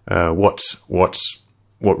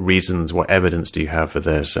 What reasons, what evidence do you have for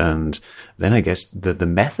this? And then I guess the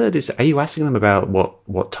method is, are you asking them about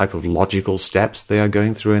what type of logical steps they are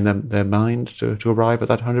going through in their mind to arrive at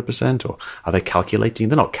that 100%? Or are they calculating?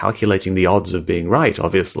 They're not calculating the odds of being right,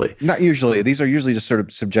 obviously. Not usually. These are usually just sort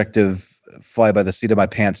of subjective, fly by the seat of my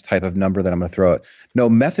pants type of number that I'm going to throw out. No,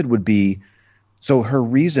 method would be, so her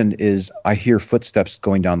reason is, I hear footsteps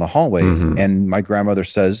going down the hallway, and my grandmother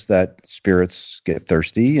says that spirits get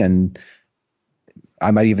thirsty, and I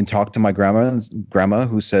might even talk to my grandma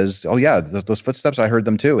who says, "Oh yeah, those footsteps, I heard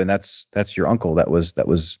them too," and that's your uncle. That was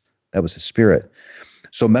his spirit.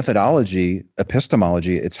 So methodology,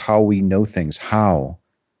 epistemology, it's how we know things. How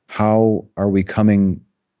are we coming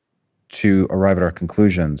to arrive at our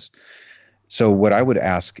conclusions? So what I would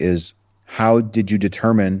ask is, how did you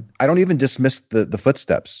determine? I don't even dismiss the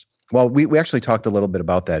footsteps. Well, we actually talked a little bit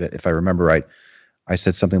about that, if I remember right. I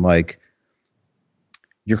said something like,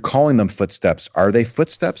 you're calling them footsteps. Are they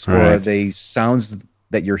footsteps, or are they sounds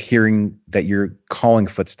that you're hearing that you're calling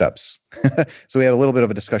footsteps? So we had a little bit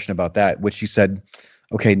of a discussion about that, which she said,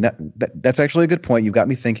 okay, that's actually a good point. You've got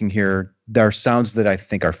me thinking here. There are sounds that I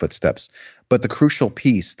think are footsteps. But the crucial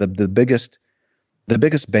piece, the biggest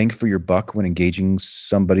bang for your buck when engaging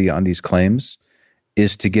somebody on these claims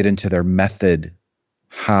is to get into their method.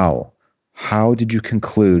 How did you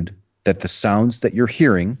conclude that the sounds that you're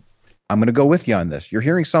hearing, I'm going to go with you on this, you're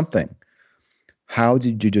hearing something. How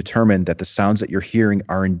did you determine that the sounds that you're hearing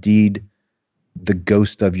are indeed the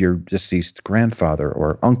ghost of your deceased grandfather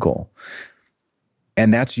or uncle?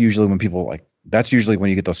 And that's usually when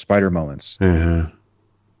you get those spider moments.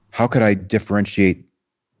 How could I differentiate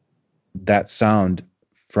that sound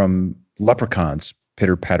from leprechauns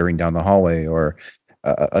pitter-pattering down the hallway, or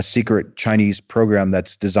a secret Chinese program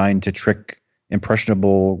that's designed to trick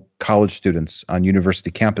impressionable college students on university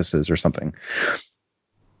campuses or something?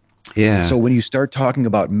 Yeah. So when you start talking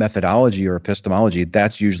about methodology or epistemology,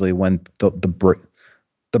 that's usually when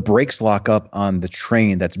the brakes lock up on the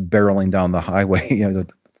train that's barreling down the highway. The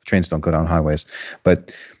trains don't go down highways,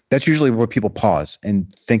 but that's usually where people pause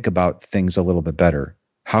and think about things a little bit better.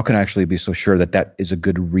 How can I actually be so sure that is a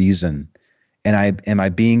good reason? And am I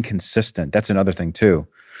being consistent? That's another thing too.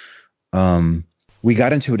 We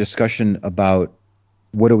got into a discussion about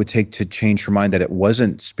what it would take to change her mind that it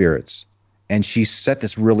wasn't spirits. And she set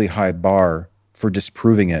this really high bar for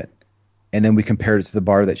disproving it. And then we compared it to the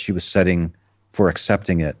bar that she was setting for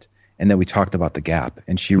accepting it. And then we talked about the gap.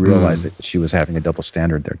 And she realized that she was having a double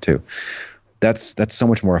standard there too. That's so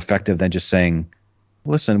much more effective than just saying,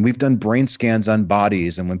 listen, we've done brain scans on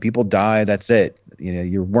bodies, and when people die, that's it.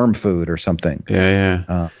 You're worm food or something.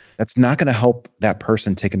 Yeah. That's not going to help that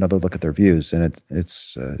person take another look at their views, and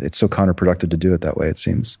it's so counterproductive to do it that way, it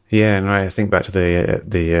seems. Yeah, and I think back to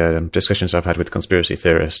the discussions I've had with conspiracy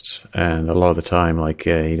theorists, and a lot of the time, like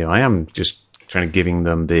I am just trying to giving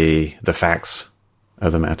them the facts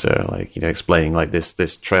of the matter, like explaining like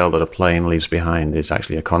this trail that a plane leaves behind is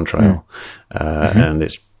actually a contrail, and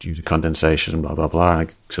it's due to condensation, blah blah blah. I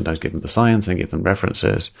sometimes give them the science and give them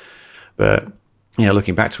references, but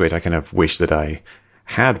looking back to it, I kind of wish that I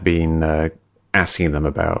had been asking them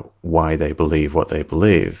about why they believe what they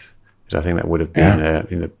believe, because I think that would have been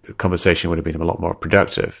the conversation would have been a lot more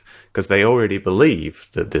productive, because they already believe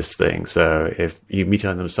that this thing. So if me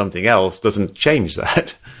telling them something else doesn't change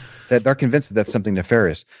that. That they're convinced that that's something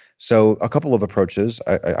nefarious. So a couple of approaches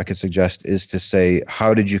I could suggest is to say,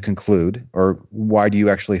 how did you conclude, or why do you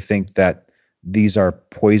actually think that these are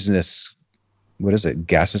poisonous? What is it?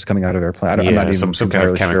 Gases coming out of airplanes? I'm not even some kind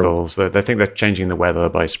of chemicals. Sure. They think they're changing the weather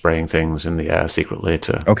by spraying things in the air secretly.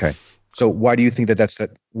 Okay. So why do you think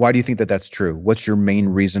why do you think that that's true? What's your main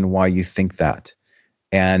reason why you think that?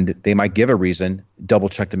 And they might give a reason. Double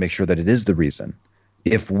check to make sure that it is the reason.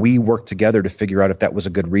 If we work together to figure out if that was a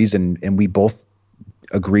good reason, and we both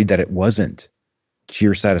agreed that it wasn't to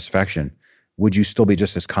your satisfaction, would you still be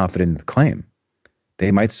just as confident in the claim?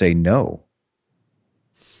 They might say no.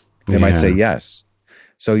 They might say yes.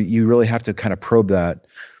 So you really have to kind of probe that.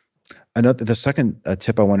 The second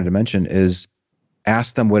tip I wanted to mention is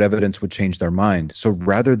ask them what evidence would change their mind. So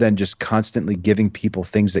rather than just constantly giving people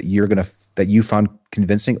things that that you found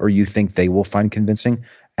convincing or you think they will find convincing,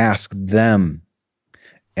 ask them.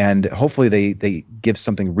 And hopefully they give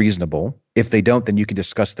something reasonable. If they don't, then you can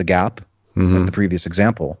discuss the gap, like the previous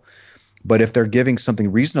example. But if they're giving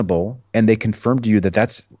something reasonable and they confirm to you that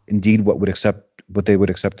that's indeed what they would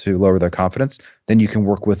accept to lower their confidence, then you can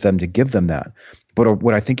work with them to give them that. But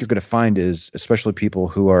what I think you're going to find is, especially people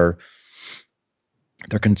who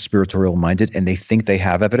they're conspiratorial minded and they think they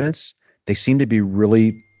have evidence, they seem to be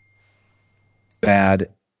really bad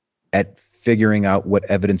at figuring out what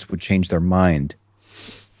evidence would change their mind.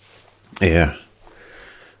 Yeah.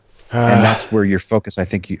 And that's where your focus, I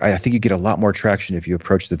think you get a lot more traction if you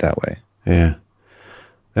approached it that way. Yeah.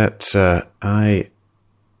 That's,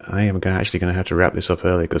 I am actually going to have to wrap this up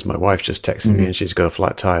early because my wife just texted me and she's got a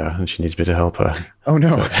flat tire and she needs me to help her. Oh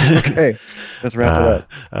no! Okay, let's wrap it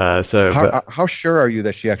up. So, how sure are you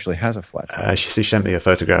that she actually has a flat tire? She sent me a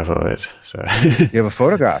photograph of it. So you have a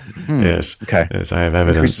photograph? Yes. Okay. Yes, I have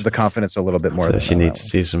evidence. Increases the confidence a little bit more. So she needs to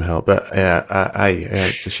see some help. But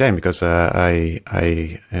it's a shame because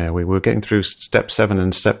we were getting through step 7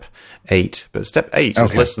 and step 8, but step 8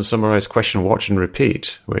 is listen, summarize, question, watch, and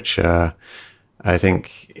repeat, which. I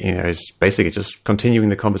think, is basically just continuing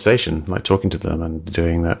the conversation, like talking to them and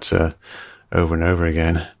doing that over and over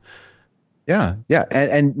again. Yeah.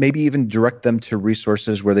 And maybe even direct them to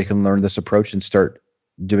resources where they can learn this approach and start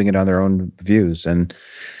doing it on their own views and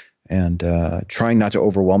trying not to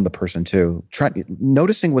overwhelm the person too.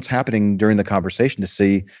 Noticing what's happening during the conversation to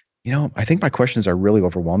see, I think my questions are really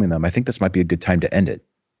overwhelming them. I think this might be a good time to end it.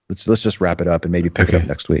 Let's just wrap it up and maybe pick it up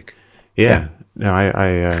next week. Yeah. No,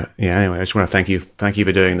 anyway, I just want to thank you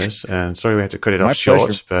for doing this. And sorry we had to cut it off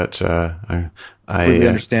short, but I completely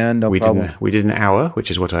understand. No problem. We did an hour, which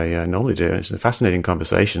is what I normally do. It's a fascinating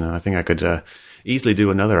conversation, and I think I could easily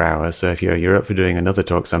do another hour. So if you're up for doing another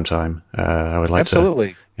talk sometime, I would like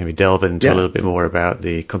to maybe delve into a little bit more about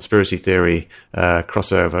the conspiracy theory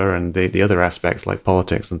crossover and the other aspects like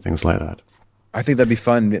politics and things like that. I think that'd be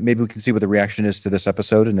fun. Maybe we can see what the reaction is to this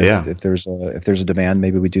episode, and if there's a demand,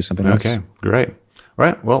 maybe we do something else. Okay, great. All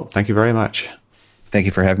right. Well, thank you very much. Thank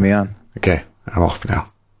you for having me on. Okay, I'm off now.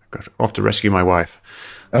 I've got off to rescue my wife.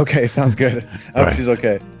 Okay, sounds good. I hope she's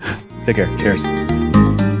okay. Take care. Cheers.